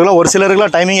 அந்த அளவுக்குலாம் ஒரு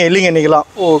சிலருக்குலாம் டைமிங்கே இல்லைங்க. இன்றைக்கெலாம்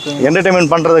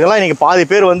என்டர்டைன்மெண்ட் பண்ணுறதுக்கெல்லாம் இன்றைக்கி பாதி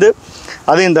பேர் வந்து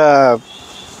அது இந்த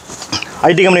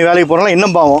ஐடி கம்பெனி வேலைக்கு போகிறனால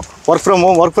இன்னும் பாவம். ஒர்க்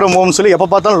ஃப்ரம் ஹோம்னு சொல்லி எப்போ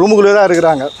பார்த்தாலும் ரூமுக்குள்ளே தான்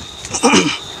இருக்கிறாங்க.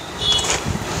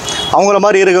 அவங்கள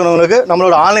மாதிரி இருக்கிறவங்களுக்கு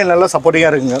நம்மளோட ஆன்லைன் நல்லா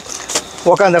சப்போர்ட்டிங்காக இருக்குங்க.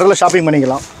 உட்காந்த இடத்துல ஷாப்பிங்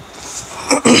பண்ணிக்கலாம்.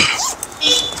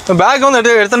 பேக்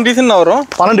வந்து எத்தனை பீஸ்ன்னு வரும்?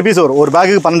 12 பீஸ் வரும். ஒரு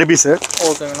பேக்குக்கு 12 பீஸு.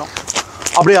 ஓகேங்கண்ணா.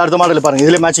 அப்படியே அடுத்த மாடல் பாருங்கள்.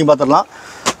 இதிலே மேட்சிங் பார்த்துடலாம்.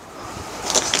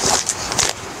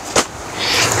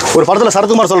 ஒரு படத்தில்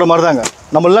சரத்குமார் சொல்கிற மாதிரி தாங்க.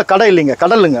 நம்மளாம் கடை இல்லைங்க,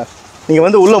 கடலுங்க. நீங்கள்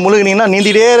வந்து உள்ளே முழுகினீங்கன்னா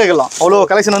நீந்திட்டே இருக்கலாம். அவ்வளோ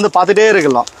கலெக்ஷன் வந்து பார்த்துட்டே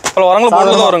இருக்கலாம். அவ்வளோ வரவங்க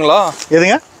போட்டில் தான் வருங்களா?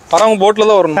 எதுங்க? வரவங்க போட்டில்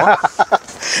தான் வரணும்.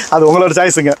 அது உங்களோட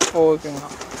சாய்ஸுங்க. ஓகேங்கண்ணா.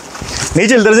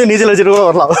 நீச்சல் தெரிஞ்சு நீச்சல் வச்சுட்டு கூட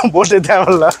வரலாம், போட்டு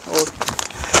தேவையில்ல.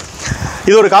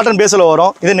 இது ஒரு காட்டன் பேஸில்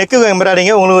வரும். இது நெக்கு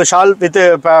எம்ப்ராய்டிங்க. உங்களுக்கு ஷால் வித்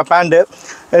பேண்ட்டு.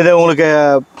 இது உங்களுக்கு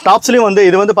டாப்ஸ்லேயும் வந்து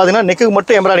இது வந்து பார்த்தீங்கன்னா நெக்குக்கு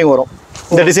மட்டும் எம்ப்ராய்டிங் வரும்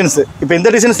இந்த டிசைன்ஸு. இப்போ இந்த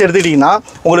டிசைன்ஸ் எடுத்துக்கிட்டிங்கன்னா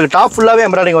உங்களுக்கு டாப் ஃபுல்லாகவே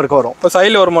எம்ப்ராய்டிங் ஒர்க் வரும். இப்போ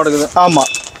சைடில் வர மாட்டேங்குது. ஆமாம்.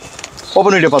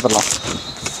 ஓப்பன் வீடியோ பார்த்துடலாம்.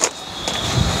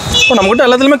 இப்போ நம்மகிட்ட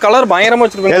எல்லாத்துலேயுமே கலர் பயங்கரமாக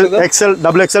வச்சுருப்பீங்க. XL,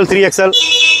 XXL, 3XL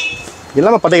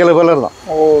எல்லாமே பட்டை கலர் தான்.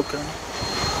 ஓகே.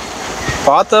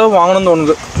 பார்த்தா வாங்கணும்னு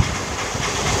தோணுது.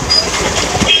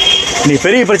 நீ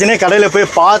பெரிய பிரச்சனையே கடையில் போய்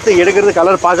பார்த்து எடுக்கிறது,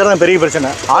 கலர் பார்க்குறது தான் பெரிய பிரச்சனை.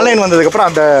 ஆன்லைன் வந்ததுக்கப்புறம்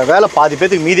அந்த வேலை பாதி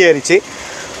பேத்துக்கு மீதி ஆயிடுச்சு.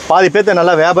 பாதி பேர்த்த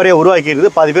நல்லா வியாபாரியாக உருவாக்கிடுது,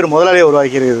 பாதி பேர் முதலாளியாக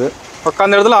உருவாக்கிடுது.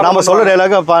 அந்த இடத்துல நம்ம சொல்கிற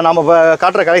டைலாக இப்போ நம்ம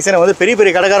காட்டுற கலெக்ஷனை வந்து பெரிய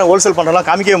பெரிய கடைக்காரன் ஹோல்சேல் பண்ணுறலாம்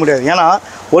காமிக்கவே முடியாது. ஏன்னா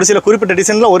ஒரு சில குறிப்பிட்ட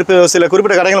டிசைனில் ஒரு சில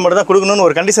குறிப்பிட்ட கடைகள் மட்டும் தான் கொடுக்கணும்னு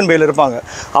ஒரு கண்டிஷன் பேயில் இருப்பாங்க.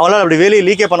 அவங்களால அப்படி வேலையை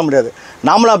லீக்கே பண்ண முடியாது.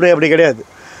 நாமளும் அப்படி கிடையாது.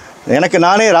 எனக்கு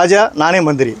நானே ராஜா, நானே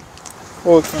மந்திரி.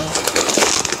 ஓகே.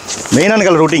 மெயினான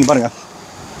கலர் ரூட்டிங் பாருங்கள்.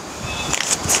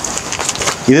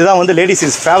 இதுதான் வந்து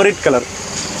லேடிஸ் ஃபேவரட் கலர்.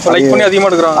 லைக் பண்ணி அதிகமாக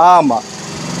எடுக்கிறாங்க. ஆமாம்.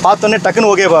 பார்த்தோன்னே டக்குன்னு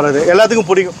ஓகே பாருது. எல்லாத்துக்கும்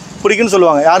பிடிக்குன்னு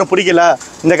சொல்லுவாங்க. யாரும் பிடிக்கல,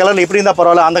 இந்த கலரில் இப்படி இருந்தால்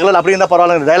பரவாயில்ல, அந்த கலர் அப்படி இருந்தால்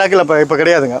பரவாயில்ல டைலாக்கில் இப்போ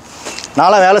கிடையாதுங்க.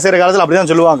 நான்லாம் வேலை செய்கிற காலத்தில் அப்படி தான்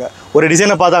சொல்லுவாங்க. ஒரு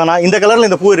டிசைனை பார்த்தாங்கன்னா இந்த கலரில்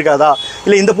இந்த பூ இருக்காதா,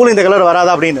 இல்லை இந்த பூவில் இந்த கலர்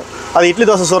வராதா அப்படின்னு. அது இட்லி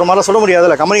தோசை சொல்கிற மாதிரிலாம் சொல்ல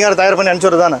முடியாதுல்ல, கம்பெனிக்கார தயார் பண்ணி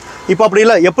அனுப்பிச்சுறது தானே. இப்போ அப்படி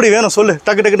இல்லை, எப்படி வேணும் சொல்லு,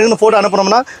 டக்குன்னு ஃபோட்டோ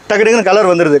அனுப்பினோம்னா டக்குன்னு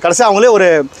கலர் வந்துடுது. கடைசியாக அவங்களே ஒரு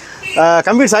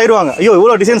கன்ஃபியூஸ் ஆயிடுவாங்க. ஐயோ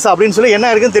இவ்வளோ டிசைன்ஸ் அப்படின்னு சொல்லி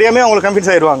என்ன இருக்குன்னு தெரியாமல் அவங்களுக்கு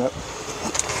கன்ஃபியூஸ் ஆயிடுவாங்க.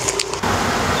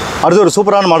 அடுத்து ஒரு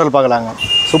சூப்பரான மாடல் பார்க்கலாங்க.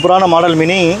 சூப்பரான மாடல்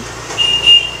மினி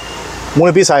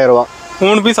 3 பீஸ் 1000 ரூபா.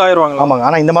 3 பீஸ் 1000 ரூபாங்க. ஆமாங்க.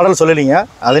 ஆனால் இந்த மாடல் சொல்லலைங்க,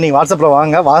 அது நீங்கள் வாட்ஸ்அப்பில்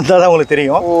வாங்க, வந்தால் தான் உங்களுக்கு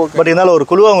தெரியும். பட் இருந்தாலும் ஒரு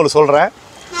குழுவாக உங்களுக்கு சொல்கிறேன்.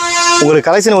 உங்களுக்கு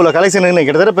கலெக்ஷன் இவ்வளோ கலெக்ஷன்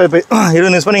கிட்டத்தட்ட இப்போ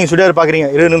 20 நிமிஷம் நீங்கள் சுடியார் பார்க்குறீங்க.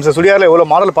 20 நிமிஷம் சுடியாரில் எவ்வளோ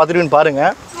மாடல் பார்த்துட்டுன்னு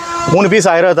பாருங்கள். 3 பீஸ்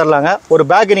 1000 ரூபா தரலாங்க. ஒரு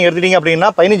பேக் நீங்கள் எடுத்துட்டீங்க அப்படின்னா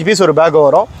 15 பீஸ் ஒரு பேக்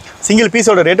வரும். சிங்கிள்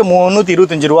பீஸோட ரேட்டு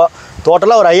 325 ரூபா.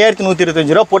 டோட்டலாக ஒரு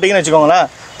 5125 ரூபா போட்டிங்கன்னு வச்சுக்கோங்களேன்.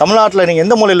 தமிழ்நாட்டில் நீங்கள்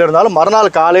எந்த மூலையில் இருந்தாலும்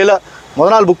மறுநாள் காலையில்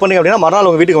முதல் நாள் புக் பண்ணிங்க அப்படின்னா மறுநாள்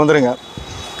உங்கள் வீட்டுக்கு வந்துடுங்க.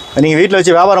 நீங்கள் வீட்டில்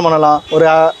வச்சு வியாபாரம் பண்ணலாம். ஒரு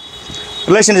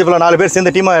ரிலேஷன்ஷிப்பில் 4 பேர்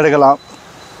சேர்ந்து டீமாக எடுக்கலாம்.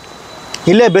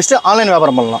 இல்லை பெஸ்ட்டு ஆன்லைன்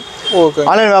வியாபாரம் பண்ணலாம். ஓகே.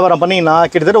 ஆன்லைன் வியாபாரம் பண்ணிங்கன்னா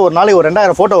கிட்டத்தட்ட ஒரு நாளைக்கு ஒரு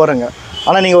 2000 ஃபோட்டோ வருங்க.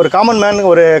 ஆனால் நீங்கள் ஒரு காமன் மேன்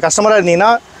ஒரு கஸ்டமராக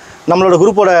இருந்தீங்கன்னா நம்மளோட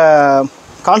குரூப்போட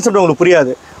கான்செப்ட் உங்களுக்கு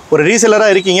புரியாது. ஒரு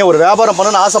ரீசெல்லராக இருக்கீங்க, ஒரு வியாபாரம்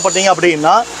பண்ணணும்னு ஆசைப்பட்டீங்க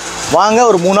அப்படின்னா வாங்க,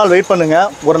 ஒரு 3 நாள் வெயிட் பண்ணுங்கள்.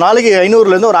 ஒரு நாளைக்கு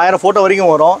 500லேருந்து ஒரு 1000 ஃபோட்டோ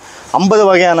வரைக்கும் வரும். 50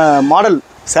 வகையான மாடல்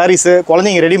சாரீஸு,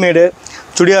 குழந்தைங்க readymade,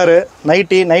 சுடியாரு,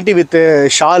 nightie with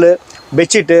Shalu,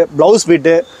 bedsheet, blouse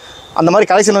beat, அந்த மாதிரி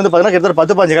கலெக்ஷன் வந்து பார்த்தீங்கன்னா கிட்டத்தட்ட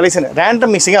 10-15 கலெக்ஷன்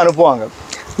ரேண்டம் மிக்சிங்காக அனுப்புவாங்க.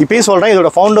 இப்பயும் சொல்கிறேன், இதோட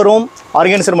ஃபவுண்டரும்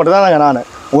ஆர்கனைசர் மட்டும் தான் நான்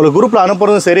உங்களுக்கு குரூப்பில்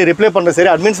அனுப்புறதும் சரி, ரிப்ளை பண்ணுறது சரி.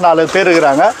 அட்மின்ஸ் 4 பேர்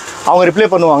இருக்கிறாங்க, அவங்க ரிப்ளை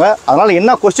பண்ணுவாங்க. அதனால்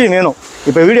என்ன கொஸ்டின் வேணும்,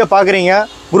 இப்போ வீடியோ பார்க்குறீங்க,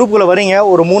 குரூப்புக்குள்ளே வரீங்க,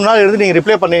 ஒரு 3 நாள் எடுத்து நீங்கள்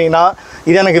ரிப்ளை பண்ணிங்கன்னா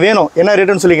இது எனக்கு வேணும், என்ன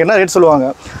ரேட்டுன்னு சொல்லிங்கன்னா ரேட் சொல்லுவாங்க.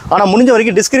 ஆனால் முடிஞ்ச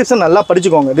வரைக்கும் டிஸ்கிரிப்ஷன் நல்லா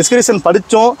படிச்சுக்கோங்க. டிஸ்கிரிப்ஷன்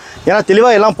படித்தோம், ஏன்னா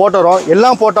தெளிவாக எல்லாம் போட்டுறோம்.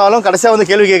 எல்லாம் போட்டாலும் கடைசியாக வந்து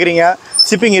கேள்வி கேட்குறீங்க,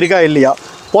 ஷிப்பிங் இருக்கா இல்லையா,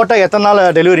 போட்டால் எத்தனை நாள்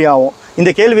டெலிவரி ஆகும். இந்த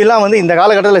கேள்வியெல்லாம் வந்து இந்த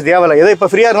காலகட்டத்தில் தேவையில்லை. ஏதோ இப்போ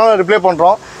ஃப்ரீயாக இருந்தாலும் ரிப்ளை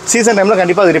பண்ணுறோம். சீசன் டைமில்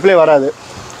கண்டிப்பாக அது ரிப்ளை வராது.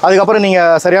 அதுக்கப்புறம்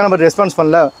நீங்கள் சரியான மாதிரி ரெஸ்பான்ஸ்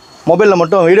பண்ணல, மொபைலில்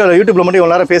மட்டும் யூடியூப்பில் மட்டும்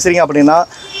இவ்வளோ நேரம் பேசுகிறீங்க அப்படின்னா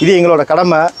இது எங்களோட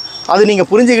கடமை. அது நீங்கள்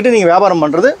புரிஞ்சுக்கிட்டு நீங்கள் வியாபாரம்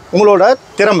பண்ணுறது உங்களோட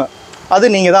திறமை. அது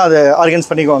நீங்கள் தான் அதை ஆர்கனைஸ்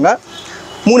பண்ணிக்கோங்க.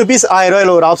 3 பீஸ் 1000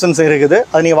 ரூபாயில் ஒரு ஆப்ஷன்ஸ் இருக்குது.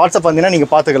 அது நீங்கள் வாட்ஸ்அப் வந்தீங்கன்னா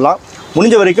நீங்கள் பார்த்துக்கலாம்.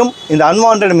 முடிஞ்ச வரைக்கும் இந்த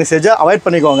அன்வான்ட் மெசேஜை அவாய்ட்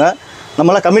பண்ணிக்கோங்க.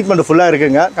 நம்மளாம் கமிட்மெண்ட் ஃபுல்லாக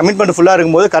இருக்குங்க. கமிட்மெண்ட் ஃபுல்லாக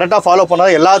இருக்கும்போது கரெக்டாக ஃபாலோ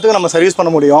பண்ணால் எல்லாத்துக்கும் நம்ம சர்வீஸ் பண்ண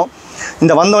முடியும்.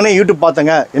 இந்த வந்தோடனே யூடியூப்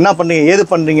பார்த்தங்க, என்ன பண்ணுறீங்க, ஏது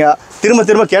பண்ணுறீங்க, திரும்ப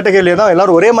திரும்ப கேட்ட கேள்வி தான்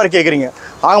எல்லோரும் ஒரே மாதிரி கேட்குறீங்க.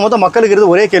 ஆக மொத்தம் மக்களுக்கு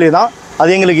இருக்கிறது ஒரே கேள்வி தான்.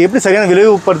 அது எங்களுக்கு எப்படி சரியான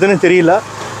விரிவுபடுத்துன்னு தெரியல.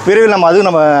 விரைவில்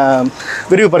நம்ம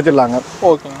விரிவுபடுத்திடலாங்க.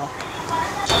 ஓகேங்க.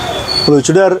 ஒரு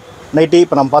சுடிதார் நைட்டி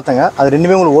இப்போ நம்ம பார்த்தங்க, அது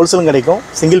ரெண்டுமே உங்களுக்கு ஹோல்சேலும் கிடைக்கும்,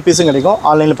 சிங்கிள் பீஸும் கிடைக்கும்,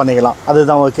 ஆன்லைனில் பண்ணிக்கலாம்.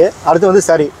 அதுதான் ஓகே. அடுத்து வந்து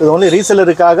சாரி, இது ஒன்லி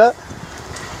ரீசெல்லருக்காக,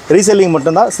 ரீசெல்லிங்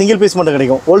மட்டும்தான், சிங்கிள் பீஸ் மட்டும்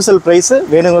கிடைக்கும். ஹோல்சேல் ப்ரைஸு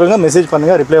வேணுங்கிறவங்க மெசேஜ்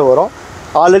பண்ணுங்கள், ரிப்ளை வரும்.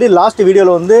 ஆல்ரெடி லாஸ்ட்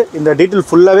வீடியோவில் வந்து இந்த டீட்டெயில்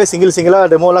ஃபுல்லாகவே சிங்கிளாக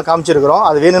டெமோலாம் காமிச்சிருக்கிறோம்.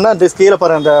 அது வேணும்னா கீழே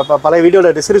பாருங்கள், அந்த பழைய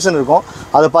வீடியோவில் டிஸ்கிரிப்ஷன் இருக்கும்,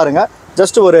 அதை பாருங்கள்.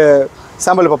 ஜஸ்ட் ஒரு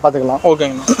சாம்பிள் இப்போ பார்த்துக்கலாம்.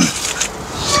 ஓகேங்க.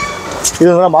 இது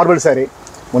வந்து மார்பிள் சாரி.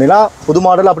 முன்னெல்லாம் புது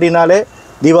மாடல் அப்படின்னாலே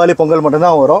தீபாவளி பொங்கல்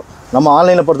மட்டும்தான் வரும். நம்ம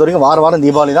ஆன்லைனில் பொறுத்த வரைக்கும் வாரம்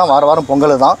தீபாவளி தான், வாரம்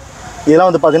பொங்கல் தான். இதெல்லாம்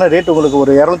வந்து பார்த்திங்கன்னா ரேட் உங்களுக்கு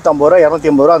ஒரு 250 ரூபா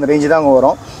 280 ரூபா அந்த ரேஞ்சு தான் அங்கே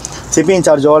வரும். ஷிப்பிங்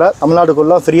சார்ஜோட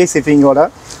தமிழ்நாட்டுக்குள்ளே ஃப்ரீ ஷிப்பிங்கோட.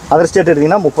 அதர் ஸ்டேட்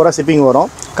எடுத்திங்கன்னா 30 ரூபா ஷிப்பிங் வரும்.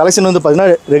 கலெக்ஷன் வந்து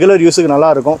பார்த்திங்கன்னா ரெகுலர் யூஸுக்கு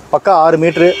நல்லாயிருக்கும். பக்கா 6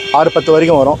 மீட்ரு 6-10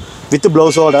 வரைக்கும் வரும் வித்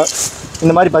ப்ளவுஸோட.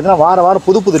 இந்த மாதிரி பார்த்திங்கன்னா வாரம்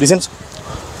புது டிசைன்ஸ்,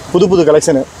 புது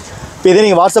கலெக்ஷனு. இப்போ இதே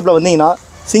நீங்கள் வாட்ஸ்அப்பில் வந்தீங்கன்னா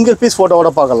சிங்கிள் பீஸ் ஃபோட்டோவோட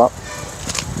பார்க்கலாம்.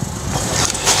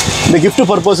 இந்த கிஃப்ட்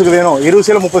பர்பஸுக்கு வேணும், 20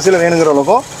 சேலை 30 சேலை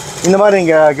வேணுங்கிறவங்களுக்கும் இந்த மாதிரி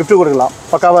நீங்கள் கிஃப்ட் கொடுக்கலாம்,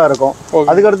 பக்காவாக இருக்கும்.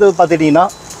 அதுக்கடுத்து பார்த்துட்டிங்கன்னா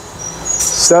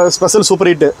special super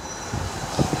hit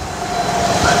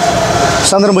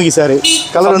Chandramukhi sorry.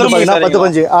 Colour வந்து பார்த்தீங்கன்னா 10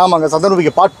 பஞ்சு. ஆமாங்க,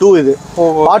 சந்திரமுகி பார்ட் 2 இது.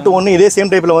 பார்ட் 1 இதே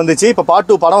சேம் டைப்பில் வந்துச்சு. இப்போ பார்ட்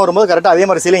 2 படம் வரும்போது கரெக்டாக அதே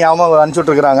மாதிரி சீலையும்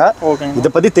அனுப்பிச்சுட்ருக்காங்க.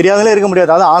 இதை பற்றி தெரியாதே இருக்க முடியாது.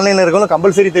 அதாவது ஆன்லைனில் இருக்கவங்களும்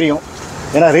கம்பல்சரி தெரியும்.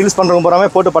 ஏன்னா ரீல்ஸ் பண்ணுறவங்க போகிறாமே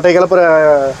போட்டு பட்டை கிளப்புற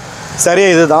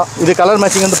சரியாக இது தான். இது கலர்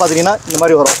மேட்சிங் வந்து பார்த்தீங்கன்னா இந்த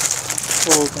மாதிரி வரும்.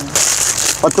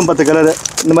 10 கலரு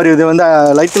இந்த மாதிரி. இது வந்து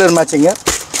லைட் கலர் மேட்சிங்கு,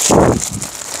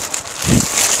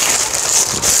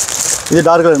 இது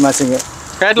டார்க் கலர் மேட்சிங்கு.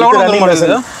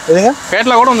 இதுங்க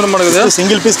கேட்லாக் கூட வந்துட மாட்டேங்குது.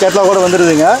 சிங்கிள் பீஸ் கேட்லாக் கூட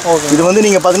வந்துடுதுங்க. இது வந்து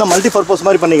நீங்கள் பார்த்தீங்கன்னா மல்டி பர்பஸ்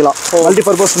மாதிரி பண்ணிக்கலாம். மல்டி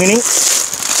பர்பஸ் மீனிங்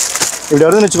இப்படி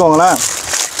வருதுன்னு வச்சுக்கோங்களேன்.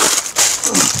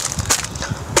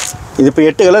 இது இப்போ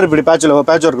 8 கலர் இப்படி பேட்ச்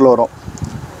ஒர்க்கில் வரும்.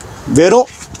 வெறும்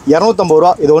 250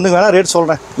 ரூபா. இது ஒன்றுக்கு வேணால் ரேட்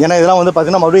சொல்கிறேன். ஏன்னா இதெல்லாம் வந்து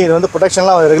பார்த்திங்கன்னா மறுபடியும் இது வந்து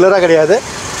ப்ரொடெக்ஷன்லாம் ரெகுலராக கிடையாது,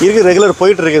 ரெகுலர்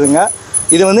போயிட்டு இருக்குதுங்க.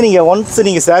 இது வந்து நீங்கள் ஒன்ஸ்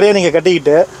நீங்கள் சாரியாக நீங்கள்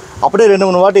கட்டிக்கிட்டு அப்படியே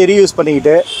 2-3 வாட்டி ரீயூஸ்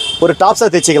பண்ணிக்கிட்டு ஒரு டாப்ஸாக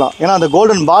தைச்சிக்கலாம். ஏன்னா அந்த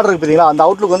கோல்டன் பார்டர் பார்த்தீங்களா, அந்த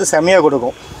அவுட்லுக் வந்து செம்மையாக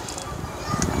கொடுக்கும்.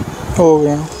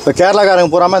 ஓகே. இப்போ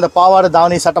கேரளாக்காரங்க பூராமல் இந்த பாவாடை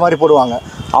தாவணி சட்டை மாதிரி போடுவாங்க.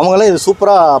 அவங்களாம் இது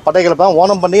சூப்பராக பட்டை கிளப்பாங்க.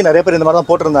 ஓணம் பண்ணி நிறைய பேர் இந்த மாதிரி தான்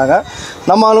போட்டிருந்தாங்க.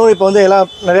 நம்மளும் இப்போ வந்து எல்லாம்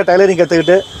நிறைய டைலரிங்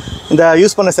கற்றுக்கிட்டு இந்த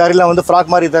யூஸ் பண்ண சாரீலாம் வந்து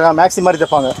ஃப்ராக் மாதிரி மேக்ஸி மாதிரி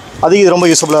தைப்பாங்க. அதுக்கு இது ரொம்ப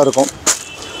யூஸ்ஃபுல்லாக இருக்கும்.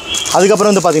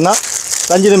 அதுக்கப்புறம் வந்து பார்த்திங்கன்னா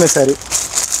ரஞ்சிதமே சாரி.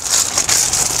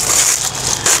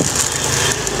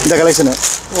 இந்த கலெக்ஷனு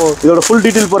இதோட ஃபுல்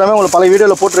டீட்டெயில் போகிறாமல் உங்களுக்கு பல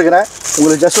வீடியோவில் போட்டிருக்கிறேன்.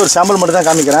 உங்களுக்கு ஜஸ்ட் ஒரு சாம்பிள் மட்டும் தான்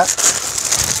காமிக்கிறேன்.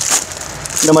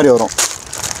 இந்த மாதிரி வரும்.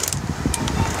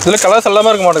 இதில் கலர்ஸ் எல்லாமே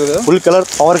இருக்க மாட்டேங்குது. Full colour,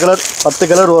 power colour, 10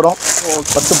 colour வரும்.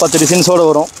 10 டிசைன்ஸோடு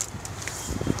வரும்.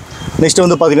 நெக்ஸ்ட்டு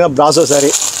வந்து பார்த்திங்கன்னா பிராசோ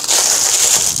சாரி.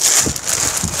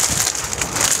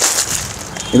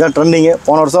 இதான் ட்ரெண்டிங்கு.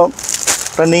 போன வருஷம்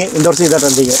ட்ரெண்டிங்கு, இந்த வருஷம் இதான்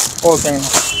ட்ரெண்டிங்கு. ஓகேங்க.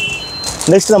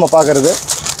 நெக்ஸ்ட் நம்ம பார்க்குறது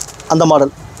அந்த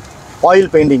மாடல் பாயில்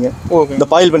பெயிண்டிங்கு. ஓகே. இந்த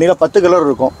பாயில் பெயிண்டிங்கில் 10 கலர்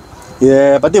இருக்கும். இதை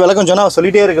பற்றி விளக்கம் சொன்னால்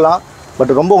சொல்லிகிட்டே இருக்கலாம்,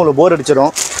 பட் ரொம்ப உங்களுக்கு போர்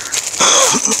அடிச்சிடும்.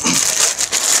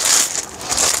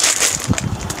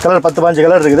 கலர் 10-15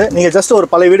 கலர் இருக்குது. நீங்கள் ஜஸ்ட் ஒரு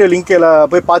பழைய வீடியோ லிங்க்கில்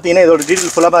போய் பார்த்தீங்கன்னா இதோட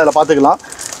டீட்டெயில் ஃபுல்லாக அதில் பார்த்துக்கலாம்.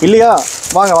 இல்லையா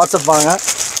வாங்க வாட்ஸ்அப் வாங்க,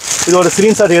 இதோட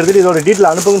ஸ்க்ரீன்ஷாட் எடுத்துகிட்டு இதோட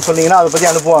டீட்டெயில் அனுப்புங்கன்னு சொன்னீங்கன்னா அதை பற்றி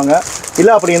அனுப்புவாங்க.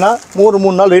 இல்லை அப்படின்னா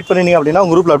 3 நாள் வெயிட் பண்ணிங்க அப்படின்னா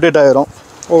உங்கள் குரூப்பில் அப்டேட் ஆகிரும்.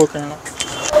 ஓகேண்ணா.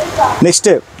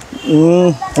 நெக்ஸ்ட்டு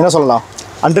என்ன சொல்லலாம்,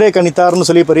 அன்றே கணித்தார்னு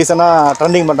சொல்லி இப்போ ரீசெண்டாக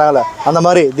ட்ரெண்டிங் பண்ணுறாங்கல்ல, அந்த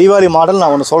மாதிரி தீபாவளி மாடல்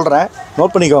நான் ஒன்று சொல்கிறேன்,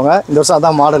 நோட் பண்ணிக்கோங்க. இந்த வருஷம்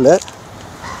அதான் மாடலு.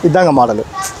 இதுதாங்க மாடலு.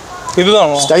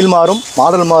 இதுதான் ஸ்டைல் மாறும்,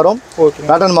 மாடல் மாறும்,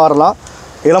 பேட்டர்ன் மாறலாம்.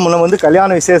 இதெல்லாம் முன்ன வந்து கல்யாண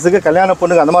விசேஷத்துக்கு கல்யாண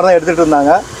பொண்ணுக்கு அந்த மாதிரி தான் எடுத்துகிட்டு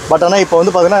இருந்தாங்க. பட் ஆனால் இப்போ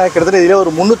வந்து பார்த்தீங்கன்னா கிட்டத்தட்ட இதில்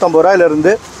ஒரு 350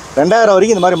 ரூபாயிலேருந்து 2000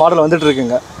 வரைக்கும் இந்த மாதிரி மாடல் வந்துட்டு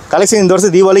இருக்குங்க. கலெக்ஷன் இந்த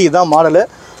வருஷம் தீபாவளி இதுதான் மாடலு.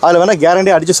 அதில் வேணால்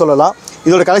கேரண்டியாக அடித்து சொல்லலாம்.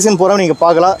 இதோட கலெக்ஷன் போகிறோம் நீங்கள்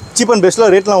பார்க்கலாம். சீப் அண்ட்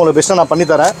பெஸ்ட்டில் ரேட்டில் உங்களுக்கு பெஸ்ட்டாக நான்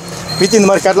பண்ணித்தரேன். வித் இந்த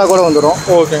மாதிரி கேட்லாக் கூட வந்துடும்.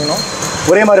 ஓகேங்கண்ணா.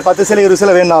 ஒரே மாதிரி 10 சேலை 20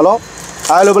 சேலை வேணுனாலும்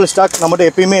அவைலபிள் ஸ்டாக் நம்மகிட்ட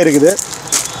எப்பயுமே இருக்குது.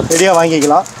 ரெடியாக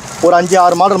வாங்கிக்கலாம். ஒரு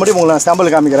 5-6 மாடல் மட்டும் உங்களுக்கு நான்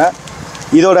சாம்பிள் காமிக்கிறேன்.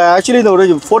 இதோட ஆக்சுவலி இந்த ஒரு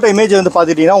ஃபோட்டோ இமேஜ் வந்து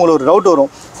பார்த்துட்டிங்கன்னா உங்களுக்கு ஒரு டவுட் வரும்.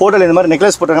 ஃபோட்டோவில் இந்த மாதிரி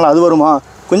நெக்லஸ் போட்டாங்களா, அது வருமா,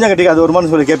 கொஞ்சம் கட்டிக்கு அது வருமானு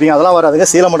சொல்லி கேட்பீங்க. அதெல்லாம் வராதுங்க,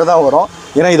 சீலை மட்டும் தான் வரும்.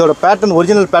 ஏன்னா இதோட பேட்டர்ன்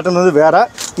ஒரிஜினல் பேட்டர்ன் வந்து வேறு,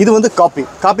 இது வந்து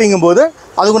காப்பிங்கும் போது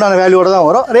அதுக்குண்டான வேல்யூவோட தான்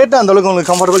வரும். ரேட்டு அந்தளவுக்கு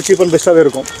உங்களுக்கு கம்ஃபர்டபுள், சீப் அண்ட் பெஸ்ட்டாகவே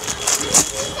இருக்கும்.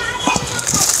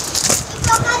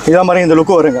 இதே மாதிரி இந்த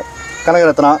லுக்கு வருங்க.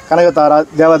 கனகரத்னா, கனகத்தாரா,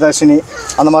 தேவதாசினி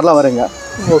அந்த மாதிரிலாம் வருங்க.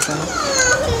 ஓகே.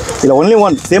 இதில் ஒன்லி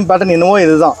ஒன் சேம் பேட்டர்ன் என்னவோ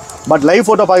இதுதான். பட் லைவ்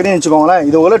ஃபோட்டோ பார்க்குறீங்கன்னு வச்சுக்கோங்களேன்.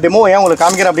 இது உள்ள டெமோ ஏன் உங்களுக்கு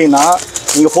காமிக்கிறேன் அப்படின்னா,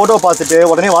 நீங்கள் ஃபோட்டோ பார்த்துட்டு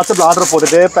உடனே வாட்ஸ்அப்பில் ஆர்டர்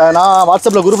போட்டுட்டு, இப்போ நான்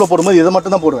வாட்ஸ்அப்பில் குரூப்பில் போடும்போது இதை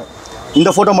மட்டும் தான் போடுவேன், இந்த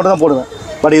ஃபோட்டோ மட்டும் தான் போடுவேன்.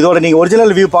 பட் இதோட நீங்கள்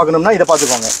ஒரிஜினல் வியூ பார்க்கணும்னா இதை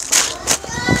பார்த்துக்கோங்க.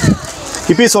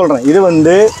 இப்பயும் சொல்கிறேன், இது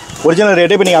வந்து ஒரிஜினல்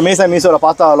ரேட்டு இப்போ நீங்கள் அமேசான் மீஷோவில்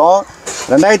பார்த்தாலும்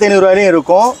 2500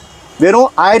 இருக்கும், வெறும்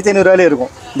 1500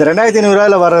 இருக்கும். இந்த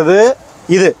 2500 வர்றது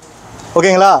இது,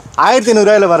 ஓகேங்களா?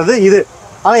 1500 வர்றது இது.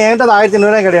 ஆனால் என்கிட்ட அது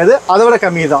 1500 கிடையாது, அதை விட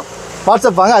கம்மி தான்.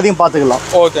 வாட்ஸ்அப் வாங்க, அதையும் பார்த்துக்கலாம்.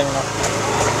 ஓகேங்கண்ணா.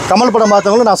 கமல் படம்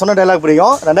பார்த்தவங்களும் நான் சொன்ன டைலாக்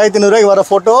பிடிக்கும். 2500 வர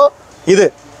ஃபோட்டோ இது,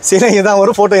 சீலை இதுதான்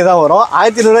வரும், ஃபோட்டோ இதுதான் வரும்.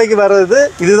 1500 வர்றது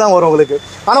இதுதான் வரும் உங்களுக்கு.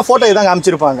 ஆனால் ஃபோட்டோ இதான்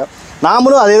காமிச்சிருப்பாங்க.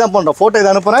 நாமளும் அதே தான் பண்ணுறோம். ஃபோட்டோ இதை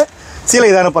அனுப்புகிறேன், சீலை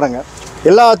இதை அனுப்புகிறேங்க.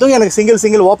 எல்லாத்துக்கும் எனக்கு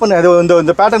சிங்கிள் ஓப்பன். இது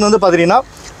இந்த பேட்டர்ன் வந்து பார்த்தீங்கன்னா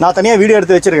நான் தனியாக வீடியோ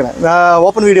எடுத்து வச்சுருக்கிறேன்,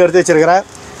 ஓப்பன் வீடியோ எடுத்து வச்சுருக்கிறேன்.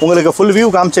 உங்களுக்கு ஃபுல் வியூ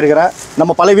காமிச்சிருக்கிறேன்.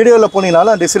 நம்ம பல வீடியோவில்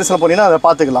போனீங்கனாலும் டிஸ்கிரிப்ஷனில் போனீங்கன்னா அதை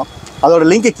பார்த்துக்கலாம். அதோட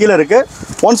லிங்க்கு கீழே இருக்குது.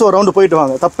 ஒன்ஸ் ஒரு ரவுண்டு போயிட்டு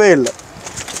வாங்க, தப்பே இல்லை.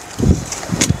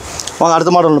 வாங்க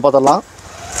அடுத்த மாடல் ஒன்று பார்த்துடலாம்.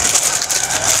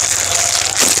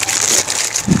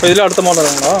 இதில் அடுத்த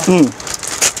மாடலுங்களா?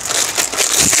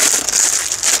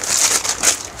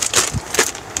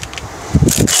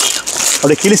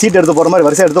 அப்படியே கிளி சீட் எடுத்து போகிற மாதிரி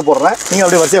வரிசையாக எடுத்து போடுறேன். நீங்கள்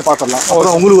அப்படியே வரிசையாக பார்த்துடலாம்.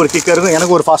 அப்புறம் உங்களுக்கு ஒரு கிக்கர் இருக்கும்,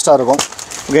 எனக்கு ஒரு ஃபாஸ்ட்டாக இருக்கும்.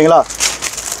 ஓகேங்களா?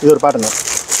 இது ஒரு பேட்டர்னு.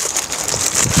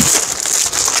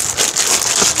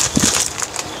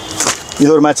 இது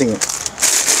ஒரு மேட்சிங்கு.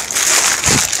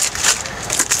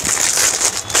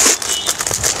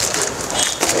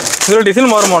 இதில்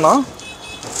டிசைன் மாறுமாண்ணா?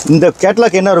 இந்த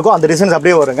கேட்லாக் என்ன இருக்கோ அந்த டிசைன்ஸ்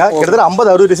அப்படியே வருங்க. கிட்டத்தட்ட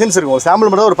 50-60 டிசைன்ஸ் இருக்கும். சாம்பிள்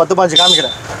மட்டும் ஒரு 10-15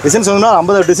 காமிக்கிறேன். டிசைன்ஸ் வந்து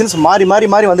 50 டிசைன்ஸ் மாறி மாறி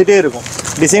மாறி வந்துகிட்டே இருக்கும்.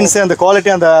 டிசைன்ஸு, அந்த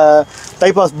குவாலிட்டி, அந்த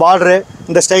டைப் ஆஃப் பார்டரு,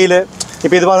 இந்த ஸ்டைலு.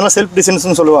 இப்போ இது பார்த்தீங்கன்னா செல்ஃப்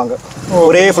டிசைன்ஸ்னு சொல்லுவாங்க.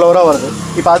 ஒரே ஃப்ளவராக வருது.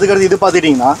 இப்போ அதுக்கடுத்து இது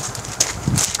பார்த்துட்டிங்கன்னா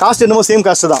காஸ்ட் என்னமோ சேம்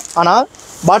காஸ்ட்டு தான். ஆனால்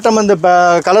பாட்டம் இந்த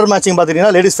கலர் மேட்சிங்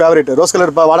பார்த்துட்டிங்கன்னா லேடிஸ் ஃபேவரேட் ரோஸ்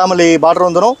கலர். இப்போ வாடாமல்லி பார்டர்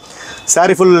வந்துடும்,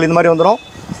 சாரீ ஃபுல் இந்த மாதிரி வந்துடும்.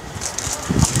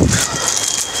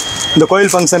 இந்த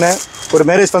கோயில் ஃபங்க்ஷனு, ஒரு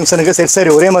மேரேஜ் ஃபங்க்ஷனுக்கு செட் சாரி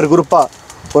ஒரே மாதிரி குரூப்பாக,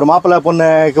 ஒரு மாப்பிள்ளை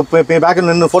பொண்ணுக்கு பேக்கில்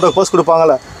நின்று ஃபோட்டோ போஸ்ட்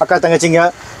கொடுப்பாங்கள்ல, அக்கா தங்கச்சிங்க,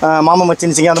 மாமா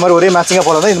மச்சினிச்சிங்க, அந்த மாதிரி ஒரே மேட்சிங்காக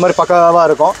போகிறது தான் இந்த மாதிரி பக்காவாக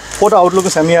இருக்கும். ஃபோட்டோ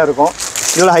அவுட்லுக்கும் செம்மையாக இருக்கும்.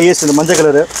 இதெல்லாம் ஹையஸ்ட் இந்த மஞ்சள்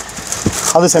கலரு,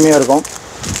 அதுவும் செம்மையாக இருக்கும்.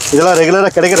 இதெல்லாம்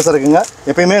ரெகுலராக கிடைக்கிற சரக்குங்க.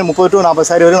 எப்பயுமே 30 to 40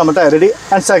 சாரி வரைக்கும் நம்மகிட்ட ரெடி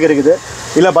ஹேண்ட் ஸ்டாக் இருக்குது.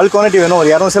 இல்லை பல்க் குவான்டிட்டி வேணும், ஒரு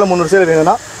 200 சேலை 300 சேலை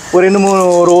வேணும்னா ஒரு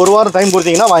 2-3 ஒரு வாரம் டைம்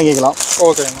கொடுத்தீங்கன்னா வாங்கிக்கலாம்.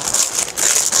 ஓகேங்க.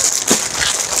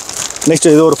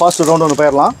 நெக்ஸ்ட் இது ஒரு ஃபாஸ்ட் ரவுண்ட் ஒன்று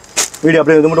போயிடலாம். வீடியோ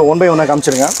அப்படியே இது மட்டும் 1 by 1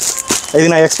 காமிச்சிருங்க.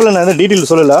 இது நான் எக்ஸ்பிளைன் வந்து டீட்டெயில்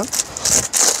சொல்லலை.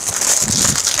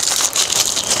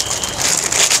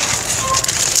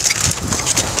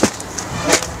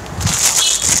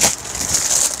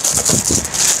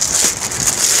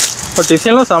 இப்போ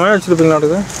டிசைன்லாம் செமையாக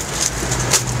வச்சுருப்பீங்களா?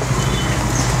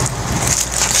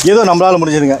 ஏதோ நம்மளால்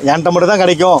முடிஞ்சதுங்க. என்கிட்ட மட்டும் தான்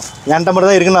கிடைக்கும், என்கிட்ட மட்டும்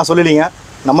தான் இருக்குன்னு நான் சொல்லலைங்க.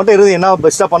 நம்மகிட்ட இருக்குது என்ன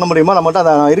பெஸ்ட்டாக பண்ண முடியுமோ நம்மகிட்ட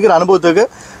அந்த இருக்கிற அனுபவத்துக்கு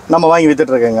நம்ம வாங்கி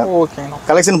விற்றுட்ருக்கேங்க. ஓகேங்க.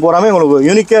 கலெக்ஷன் போகாமல் உங்களுக்கு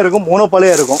யூனிக்காக இருக்கும்,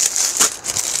 மோனோபாலியாக இருக்கும்.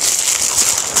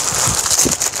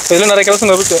 இதில் நிறைய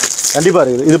கலெக்ஷன் இருக்குது. கண்டிப்பாக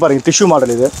இருக்குது. இது பாருங்கள், டிஷ்யூ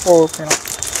மாடல் இது. ஓகேண்ணா.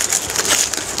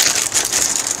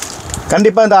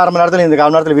 கண்டிப்பாக இந்த 1/2 மணி நேரத்தில், இந்த 1/4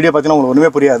 மணி நேரத்தில் வீடியோ பார்த்தீங்கன்னா உங்களுக்கு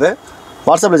ஒன்றுமே புரியாது.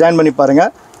 வாட்ஸ்அப்பில் ஜாயின் பண்ணி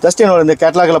பாருங்கள். ஜஸ்ட் என்னோட இந்த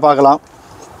கேட்லாகில் பார்க்கலாம்.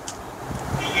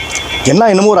 என்ன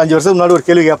இன்னமும் ஒரு 5 வருஷத்துக்கு முன்னாடி ஒரு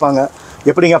கேள்வி கேட்பாங்க,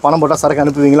 எப்படிங்க பணம் போட்டால் சரக்கு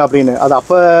அனுப்புவீங்களா அப்படின்னு. அது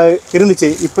அப்போ இருந்துச்சு,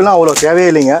 இப்போலாம் அவ்வளோ தேவையே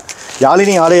இல்லைங்க.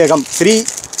 யாழினி ஆடையகம், ஸ்ரீ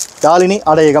யாழினி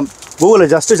ஆடையகம்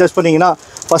கூகுளில் ஜஸ்ட்டு சர்ச் பண்ணிங்கன்னா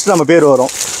ஃபஸ்ட்டு நம்ம பேர்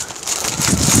வரும்.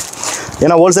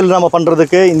 ஏன்னா ஹோல்சேல் நம்ம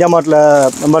பண்ணுறதுக்கு இந்தியா மார்ட்டில்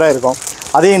மெம்பராக இருக்கும்.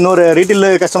 அதே இன்னொரு ரீட்டெயில்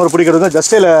கஸ்டமர் பிடிக்கிறதுக்கும்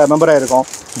ஜஸ்ட்டில் மெம்பராக இருக்கும்.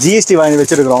 ஜிஎஸ்டி வாங்கி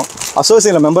வச்சுருக்கிறோம்,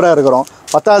 அசோசியேட்டில் மெம்பராக இருக்கிறோம்.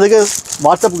 10வது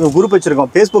வாட்ஸ்அப் குரூப் வச்சுருக்கோம்,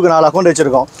 ஃபேஸ்புக் 4 அக்கௌண்ட்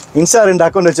வச்சுருக்கோம், இன்ஸ்டா 2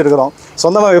 அக்கௌண்ட் வச்சுருக்கிறோம்.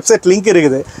 சொந்தமாக வெப்சைட் லிங்க்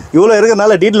இருக்குது. இவ்வளோ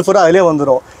இருக்கிறனால டீட்டெயில் ஃபுல்லாக அதிலே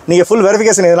வந்துடும். நீங்கள் ஃபுல்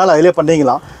வெரிஃபிகேஷன் இதனால் அதிலே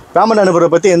பண்ணிக்கலாம். பேமெண்ட் அனுப்புறத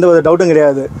பற்றி எந்த ஒரு டவுட்டும்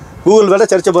கிடையாது. கூகுள் வேலை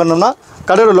சர்ச் பண்ணணும்னா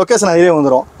கடையோட லொக்கேஷன் அதிலே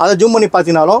வந்துடும். அதை ஜூம் பண்ணி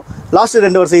பார்த்தீங்கனாலும் லாஸ்ட்டு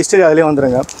 2 வருஷம் ஹிஸ்டரி அதிலே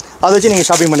வந்துடுங்க. அதை வச்சு நீங்கள்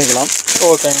ஷாப்பிங் பண்ணிக்கலாம்.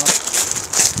 ஓகேங்க.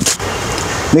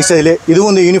 நெக்ஸ்ட் இதில் இதுவும்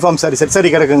வந்து uniform sorry, set sorry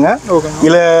கிடக்குங்க. Okay.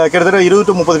 இதில் கிட்டத்தட்ட 20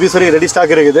 to 30 பீஸ் வரைக்கும் ரெடி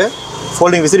ஸ்டாக் இருக்குது.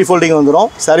 ஃபோல்டிங், விசிறி ஃபோல்டிங் வந்துடும்.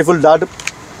 Sorry full dot,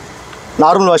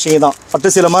 normal washing தான். பட்டு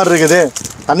சில மாதிரி இருக்குது,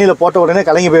 தண்ணியில் போட்ட உடனே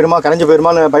கலங்கி போயிடுமா கரைஞ்சி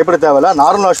போயிடுமான்னு பயப்பட தேவையில்ல.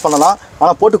 நார்மல் வாஷ் பண்ணலாம்,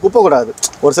 ஆனால் போட்டு கூப்பக்கூடாது.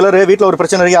 ஒரு சிலர் வீட்டில் ஒரு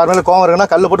பிரச்சனை இருக்குது, யார் மேலே கோவம் இருக்குன்னா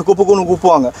கல்லை போட்டு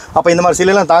கூப்புவாங்க. அப்போ இந்த மாதிரி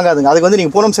சிலையெல்லாம் தாங்காதுங்க. அதுக்கு வந்து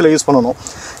நீங்கள் பூனம் சிலை யூஸ் பண்ணணும்.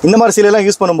 இந்த மாதிரி சிலையெல்லாம்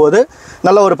யூஸ் பண்ணும்போது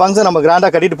நல்ல ஒரு ஃபங்க்ஷன் நம்ம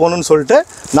கிராண்டாக கட்டிட்டு போகணுன்னு சொல்லிட்டு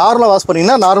நார்மலாக வாஷ்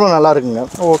பண்ணிங்கன்னா நார்மலாக நல்லா இருக்குங்க.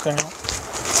 ஓகேங்க.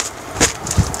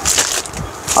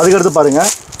 அதுக்கடுத்து பாருங்கள்,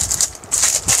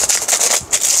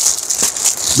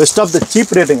 பெஸ்ட் ஆஃப் த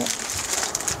சீப் ரேட்டுங்க.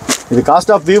 இது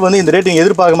காஸ்ட் ஆஃப் வியூ வந்து இந்த ரேட் நீங்கள்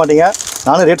எதிர்பார்க்க மாட்டீங்க.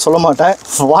 நானும் ரேட் சொல்ல மாட்டேன்.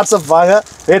 வாட்ஸ்அப் வாங்க,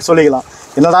 ரேட் சொல்லிக்கலாம்.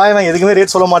 என்னடா இவன் எதுக்குமே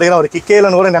ரேட் சொல்ல மாட்டேங்கிறான், ஒரு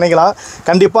கிக்கேலன்னு கூட நினைக்கலாம்.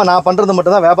 கண்டிப்பாக நான் பண்ணுறது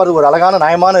மட்டும்தான் வியாபாரத்துக்கு ஒரு அழகான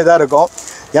நியாயமான இதாக இருக்கும்.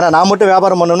 ஏன்னா நான் மட்டும்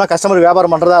வியாபாரம் பண்ணணும்னா கஸ்டமர்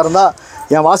வியாபாரம் பண்ணுறதா இருந்தால்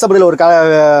என் வாட்ஸ்அப்பில் ஒரு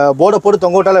போர்டை போட்டு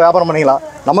தொங்க விட்டாலும் வியாபாரம் பண்ணிக்கலாம்.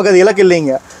 நமக்கு அது இலக்கு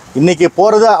இல்லைங்க. இன்றைக்கி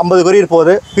போகிறது 50 கொரியர்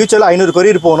போகுது, ஃப்யூச்சரில் 500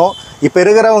 கொரியர் போகணும். இப்போ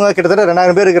இருக்கிறவங்க கிட்டத்தட்ட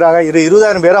 2000 பேர் இருக்கிறாங்க.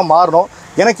 20,000 பேராக மாறணும்.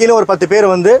 எனக்கு கீழே ஒரு 10 பேர்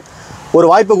வந்து ஒரு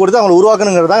வாய்ப்பு கொடுத்து அவங்களை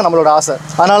உருவாக்கணுங்கிறது தான் நம்மளோட ஆசை.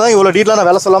 அதனால தான் இவ்வளோ டீட்டெயிலாக நான்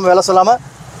வேலை சொல்லாமல்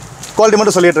குவாலிட்டி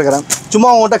மட்டும் சொல்லிட்டு இருக்கிறேன். சும்மா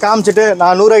உங்கள்கிட்ட காமிச்சிட்டு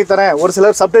நான் 100 ரூபாய்க்கு தரேன். ஒரு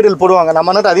சிலர் சப்டைட்டில் போடுவாங்க, நம்ம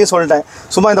வந்துட்டு அதையும் சொல்லிட்டேன்.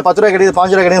 சும்மா இந்த 10 ரூபாய் கிடையாது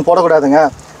 5 ரூபாய் கிடையாது போடக்கூடாதுங்க,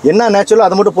 என்ன நேச்சுரலோ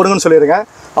அதை மட்டும் போடுங்கன்னு சொல்லியிருக்கேன்.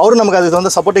 அவரும் நமக்கு அதுக்கு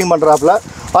வந்து சப்போர்ட்டிங் பண்ணுறாப்புல,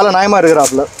 அதில் நியாயமாக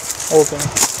இருக்கிறாப்புல. ஓகே.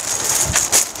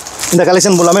 இந்த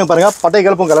கலெக்ஷன் ஃபுல்லாமே பாருங்கள் பட்டை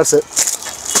கிளப்பும் கலர்ஸு.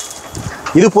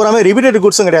 இது பூராமே ரிப்பீட்டட்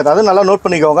குட்ஸும் கிடையாது, அது நல்லா நோட்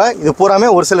பண்ணிக்கோங்க. இது பூராமே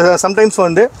ஒரு சில சம்டைம்ஸ்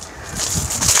வந்து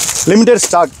லிமிடெட்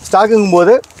ஸ்டாக்குங்கும்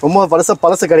போது ரொம்ப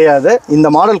பழசு கிடையாது. இந்த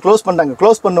மாடல் க்ளோஸ் பண்ணிட்டாங்க,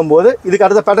 க்ளோஸ் பண்ணும்போது இதுக்கு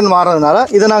அடுத்த பேட்டர்ன் மாறதுனால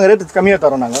இதை நாங்கள் ரேட்டு கம்மியாக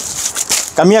தரோம். நாங்கள்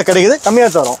கம்மியாக கிடைக்குது,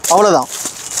 கம்மியாக தரோம், அவ்வளோதான்.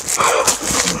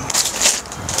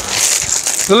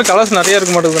 இதில் கலர்ஸ் நிறைய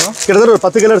இருக்க மாட்டேங்குதுண்ணா. கிட்டத்தட்ட ஒரு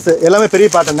 10 கலர்ஸ், எல்லாமே பெரிய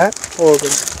பேட்டர்னு. ஓகே.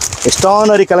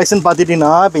 எக்ஸ்ட்ரானரி கலெக்ஷன்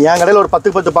பார்த்துட்டிங்கன்னா இப்போ என் கடையில் ஒரு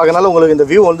 10 பார்க்கறனால உங்களுக்கு இந்த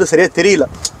வியூ வந்து சரியாக தெரியல.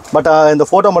 பட் இந்த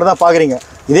ஃபோட்டோ மட்டும் தான் பார்க்குறீங்க.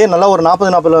 இதே நல்லா ஒரு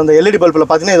 40 அந்த எல்இடி பல்பில்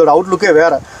பார்த்தீங்கன்னா இதோட அவுட்லுக்கே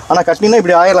வேறு. ஆனால் கட்டினா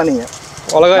இப்படி ஆயிடலாம். நீங்கள்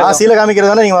நான் சீலை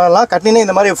காமிக்கிறதானே நீங்கள் வரலாம், கட்டினா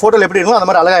இந்த மாதிரி ஃபோட்டோவில் எப்படி இருக்கும் அந்த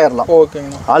மாதிரி அழகாயிடலாம்.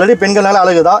 ஓகேங்க. ஆல்ரெடி பெண்கள்னால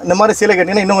அழகு தான், இந்த மாதிரி சீலை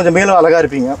கட்டிங்கன்னா இன்னும் கொஞ்சம் மேலும் அழகாக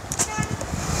இருப்பீங்க.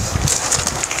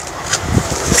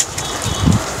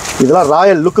 இதெல்லாம்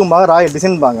ராயல் லுக்கும்பாங்க, ராயல்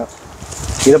டிசைன்பாங்க.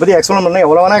 இதை பற்றி எக்ஸ்பிளைன் பண்ணால்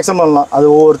எவ்வளோ வேணால் எக்ஸ்பிளைன் பண்ணலாம். அது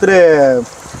ஒருத்தர்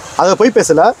அதை போய்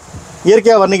பேசலை,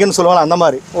 இயற்கையாக வர்ணிக்கன்னு சொல்லுவாங்க அந்த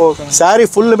மாதிரி. ஓகே. சாரீ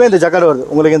ஃபுல்லுமே இந்த ஜக்கார்டு வருது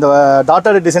உங்களுக்கு. இந்த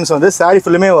டாட்டர் டிசைன்ஸ் வந்து சாரீ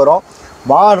ஃபுல்லுமே வரும்.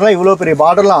 பார்டர்லாம் இவ்வளோ பெரிய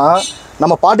பார்டர்லாம்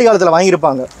நம்ம பாட்டி காலத்தில்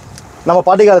வாங்கியிருப்பாங்க. நம்ம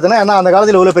பாட்டி காலத்தில் ஏன்னா அந்த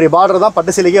காலத்தில் இவ்வளோ பெரிய பார்டர் தான்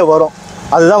பட்டு சிலைக்கே வரும்.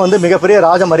 அதுதான் வந்து மிகப்பெரிய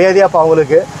ராஜ மரியாதையாக இப்போ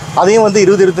அவங்களுக்கு. அதையும் வந்து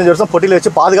 20-25 வருஷம் பொட்டியில்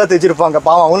வச்சு பாதுகாத்து வச்சுருப்பாங்க.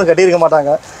 பாவம் அவங்களும் கட்டியிருக்க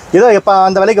மாட்டாங்க. ஏதோ இப்போ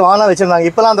அந்த விலைக்கு வாங்கினா வச்சுருந்தாங்க.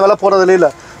 இப்போலாம் அந்த விலை போகிறதுல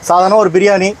இல்லை. சாதாரண ஒரு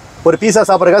பிரியாணி ஒரு பீஸா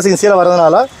சாப்பிட்ற காசு சீலை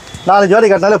வரதுனால 4 ஜோடி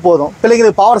கட்டினாலே போதும்.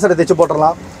 பிள்ளைங்களுக்கு பவர் செட்டை தைச்சு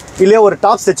போட்டுடலாம், இல்லையா ஒரு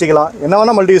டாப்ஸ் தைச்சிக்கலாம், என்ன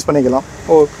வேணால் மல்டி யூஸ் பண்ணிக்கலாம்.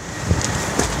 ஓகே.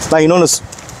 நான் இன்னொன்று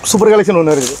சூப்பர் கலெக்ஷன்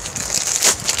ஒன்று இருக்குது.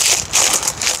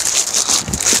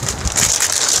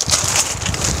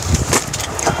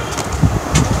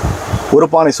 ஒரு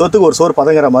பானை சோத்துக்கு ஒரு சோறு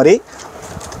பதங்கிற மாதிரி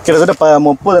கிட்டத்தட்ட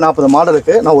 30-40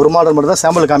 மாடலுக்கு நான் ஒரு மாடல் மட்டும் தான்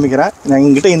சாம்பிள் காமிக்கிறேன். நான்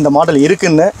எங்கிட்ட இந்த மாடல்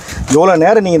இருக்குன்னு எவ்வளோ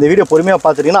நேரம் நீங்கள் இந்த வீடியோ பொறுமையாக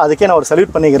பார்த்துட்டீங்கன்னா அதுக்கே நான் ஒரு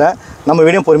சல்யூட் பண்ணிக்கிறேன். நம்ம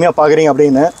வீடியோ பொறுமையாக பார்க்குறீங்க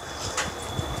அப்படின்னு.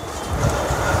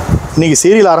 இன்றைக்கி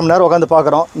சீரியல் 1/2 மணி நேரம் உட்காந்து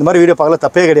பார்க்குறோம். இந்த மாதிரி வீடியோ பார்க்கல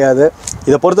தப்பே கிடையாது.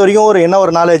 இதை பொறுத்த வரைக்கும்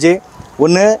ஒரு நாலேஜ்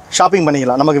ஒன்று ஷாப்பிங்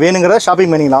பண்ணிக்கலாம், நமக்கு வேணுங்கிற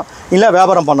ஷாப்பிங் பண்ணிக்கலாம், இல்லை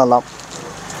வியாபாரம் பண்ணலாம்.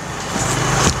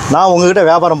 நான் உங்கள்கிட்ட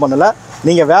வியாபாரம் பண்ணலை,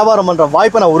 நீங்கள் வியாபாரம் பண்ணுற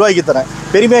வாய்ப்பை நான் உருவாக்கி தரேன்.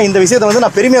 பெருமையாக இந்த விஷயத்தை வந்து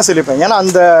நான் பெருமையாக சொல்லிப்பேன். ஏன்னா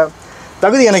அந்த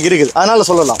தகுதி எனக்கு இருக்குது, அதனால்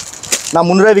சொல்லலாம். நான்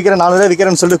 300 ரூபாய் விற்கிறேன் 400 ரூபாய்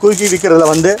விற்கிறேன்னு சொல்லிட்டு குறுக்கி விற்கிறதுல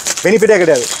வந்து பெனிஃபிட்டே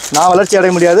கிடையாது. நான் வளர்ச்சி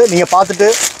அடைய முடியாது. நீங்கள் பார்த்துட்டு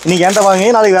இன்றைக்கி என்கிட்ட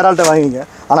வாங்குவீங்க, நாளைக்கு வேற ஆள்கிட்ட வாங்குவீங்க.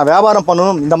 ஆனால் வியாபாரம்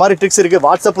பண்ணணும், இந்த மாதிரி ட்ரிக்ஸ் இருக்குது,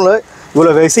 வாட்ஸ்அப்பில்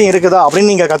இவ்வளோ விஷயம் இருக்குதா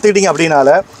அப்படின்னு நீங்கள் கற்றுக்கிட்டீங்க அப்படின்னால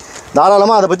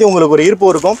தாராளமாக அதை பற்றி உங்களுக்கு ஒரு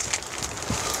ஈர்ப்பு இருக்கும்.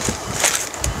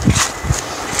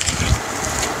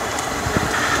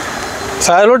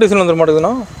 சாரிலோ டிசைன் வந்துட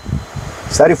மாட்டேங்குதுண்ணா.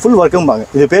 Sorry full ஒர்க்கும்பாங்க.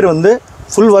 இது பேர் வந்து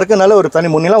ஃபுல் ஒர்க்குனால ஒரு தனி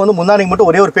முன்னெல்லாம் வந்து முந்தானிக்கு மட்டும்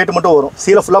ஒரே ஒரு பேட்டு மட்டும் வரும்,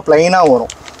 சீலை ஃபுல்லாக ப்ளைனாக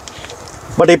வரும்.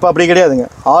 பட் இப்போ அப்படி கிடையாதுங்க,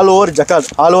 ஆல் ஓவர்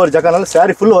ஜக்கார்ட்னால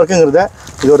சாரி ஃபுல் ஒர்க்குங்கிறத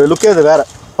இது ஒரு லுக்கே அது வேறு.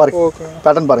 பாருங்க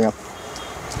பேட்டர்ன் பாருங்கள்,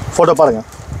 ஃபோட்டோ பாருங்கள்.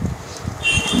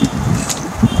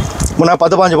 முன்னே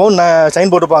 10-15 பவுன்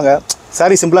செயின் போட்டுப்பாங்க,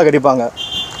 சாரி சிம்பிளாக கட்டிப்பாங்க.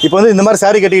 இப்போ வந்து இந்த மாதிரி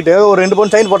சாரி கட்டிக்கிட்டு ஒரு 2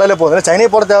 பவுன் செயின் போட்டாலே போதும், செயினே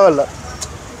போட தேவையில்லை.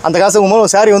 அந்த காசுக்கு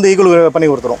போது சாரி வந்து ஈக்குவல் பண்ணி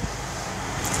கொடுத்துரும்.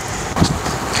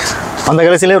 அந்த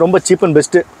கடைசியிலே ரொம்ப சீப் அண்ட்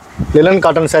பெஸ்ட்டு லிலன்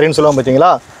காட்டன் சாரின்னு சொல்லுவாங்க பார்த்தீங்களா.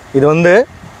 இது வந்து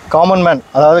காமன் மேன்,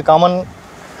 அதாவது காமன்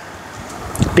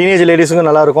டீனேஜ் லேடிஸுக்கும்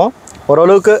நல்லாயிருக்கும்.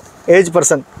 ஓரளவுக்கு ஏஜ்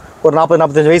பர்சன் ஒரு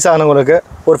 40-45 வயசு ஆனவங்களுக்கு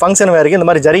ஒரு ஃபங்க்ஷன் வேறுக்கு இந்த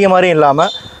மாதிரி ஜரிகை மாதிரியும்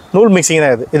இல்லாமல் நூல் மிக்சிங்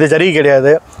தான். இது ஜரிகை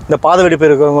கிடையாது. இந்த பாத வெடிப்பு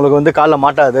இருக்கிறவங்களுக்கு வந்து காலில்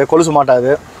மாட்டாது, கொலுசு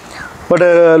மாட்டாது. பட்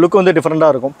லுக் வந்து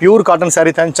டிஃப்ரெண்ட்டாக இருக்கும். Pure cotton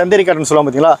sorry Chanderi cotton சொல்லுவாங்க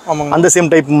பார்த்தீங்களா, அந்த சேம்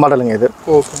டைப் மாடலுங்க இது.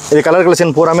 இது கலர்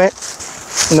கலெக்ஷன் பூராமே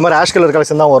இந்த மாதிரி ஆஷ் கலர்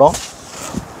கலெக்ஷன் தான் வரும்.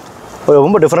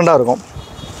 ரொம்ப டிஃப்ரெண்ட்டாக இருக்கும்.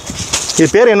 இது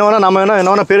பேர் என்ன வேணால் நம்ம என்ன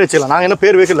வேணால் பேர் வச்சுக்கலாம். நாங்கள் என்ன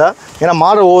பேர் வைக்கல, ஏன்னா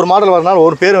ஒவ்வொரு மாடல் வரனால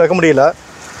ஒரு பேர் வைக்க முடியல.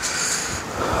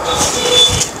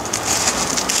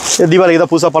 தீபாவளிக்கு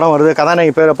தான் புதுசாக படம் வருது,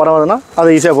 கதாநாயகி பேர் படம் வருதுன்னா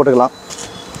அதை ஈஸியாக போட்டுக்கலாம்.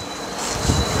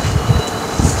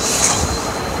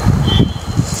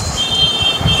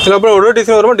 சில அப்புறம் ஒரு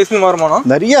டிசைன் வருமா, டிசைன் மாறுமாண்ணா?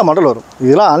 நிறைய மாடல் வரும்.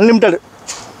 இதெல்லாம் அன்லிமிட்டட்.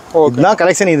 இதுதான்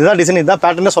கலெக்ஷன், இதுதான் டிசைன், இதுதான்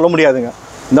பேட்டர்னே சொல்ல முடியாதுங்க.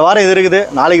 இந்த வாரம் இது இருக்குது,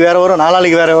 நாளைக்கு வேறு வரும்,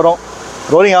 நாளைக்கு வேறு வரும்,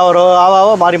 ரோலிங்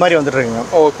ஆக மாறி வந்துட்டுருக்குங்க.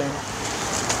 ஓகே.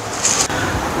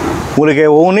 உங்களுக்கு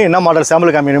ஒவ்வொன்றும் என்ன மாடல்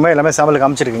சாம்பிள் காமிக்கணுமோ எல்லாமே சாம்பிள்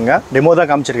காமிச்சிருக்குங்க. டெமோ தான்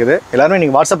காமிச்சிருக்குது. எல்லாருமே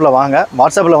நீங்கள் வாட்ஸ்அப்பில் வாங்க.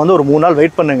 வாட்ஸ்அப்பில் வந்து ஒரு 3 நாள்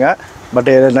வெயிட் பண்ணுங்கள். பட்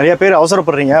நிறைய பேர்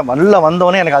அவசரப்படுறீங்க, நல்லா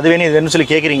வந்தவொடனே எனக்கு அது வேணும் இது வேணும்னு சொல்லி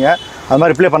கேட்குறீங்க. அது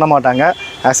மாதிரி ரிப்ளை பண்ண மாட்டாங்க.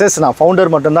 நான்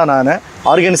ஃபவுண்டர் மட்டும்தான், நான்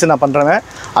ஆர்கனைசர் நான் பண்ணுறேன்,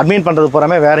 அட்மின் பண்ணுறது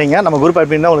போகிறாமே வேறீங்க. நம்ம குரூப்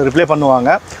அட்மின் தான் உங்களுக்கு ரிப்ளை பண்ணுவாங்க.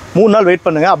 3 நாள் வெயிட்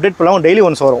பண்ணுங்கள். அப்டேட் பண்ணலாம். டெய்லி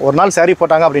ஒன்ஸ் வரும். ஒரு நாள் சாரீ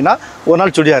போட்டாங்க அப்படின்னா ஒரு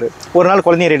நாள் சுடிதார், ஒரு நாள்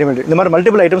குழந்தைங்க ரெடிமேட், இந்த மாதிரி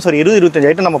மல்டிபிள் ஐட்டம்ஸ் ஒரு 20-25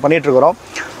 ஐட்டம் நம்ம பண்ணிகிட்ருக்கிறோம்.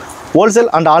 ஹோல்சேல்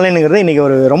அண்ட் ஆன்லைனுங்கிறது இன்றைக்கி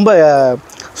ஒரு ரொம்ப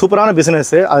சூப்பரான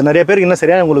பிஸ்னஸ். அது நிறைய பேருக்கு இன்னும்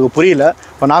சரியாக உங்களுக்கு புரியல.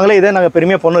 இப்போ நாங்களே இதே நாங்கள்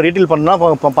பெருமையாக பண்ணோம், ரீட்டெயில் பண்ணலாம்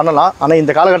பண்ணலாம். ஆனால்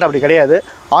இந்த காலகட்டம் அப்படி கிடையாது.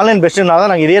 ஆன்லைன் பெஸ்ட்டுனால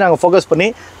தான் நாங்கள் இதையே நாங்கள் ஃபோக்கஸ் பண்ணி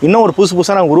இன்னும் ஒரு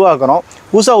புதுசாக நாங்கள் உருவாக்குறோம்.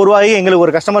 புதுசாக உருவாகி எங்களுக்கு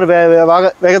ஒரு கஸ்டமர்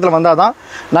வேகத்தில் வந்தால் தான்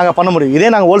நாங்கள் பண்ண முடியும். இதே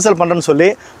நாங்கள் ஹோல்சேல் பண்ணுறோன்னு சொல்லி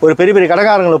ஒரு பெரிய பெரிய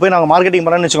கடைக்காரங்களை போய் நாங்கள் மார்க்கெட்டிங்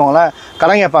பண்ணணும்னு வச்சுக்கோங்களேன்,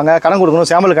 கடன் கேட்பாங்க, கடன் கொடுக்கணும்,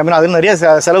 சேம்பல் கம்மி, அது நிறைய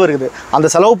செலவு இருக்குது. அந்த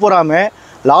செலவு பூராமல்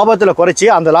லாபத்தில் குறைச்சி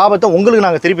அந்த லாபத்தை உங்களுக்கு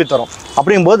நாங்கள் திருப்பி தரோம்.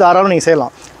 அப்படிங்கும்போது தாராளம் நீங்கள்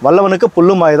செய்யலாம். வல்லவனுக்கு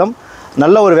புல்லும் ஆயுதம்.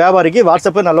 நல்ல ஒரு வியாபாரிக்கு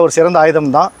வாட்ஸ்அப்பு நல்ல ஒரு சிறந்த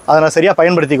ஆயுதம் தான். அதை நான் சரியாக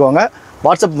பயன்படுத்திக்கோங்க.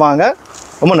 வாட்ஸ்அப் வாங்க.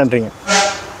 ரொம்ப நன்றிங்க.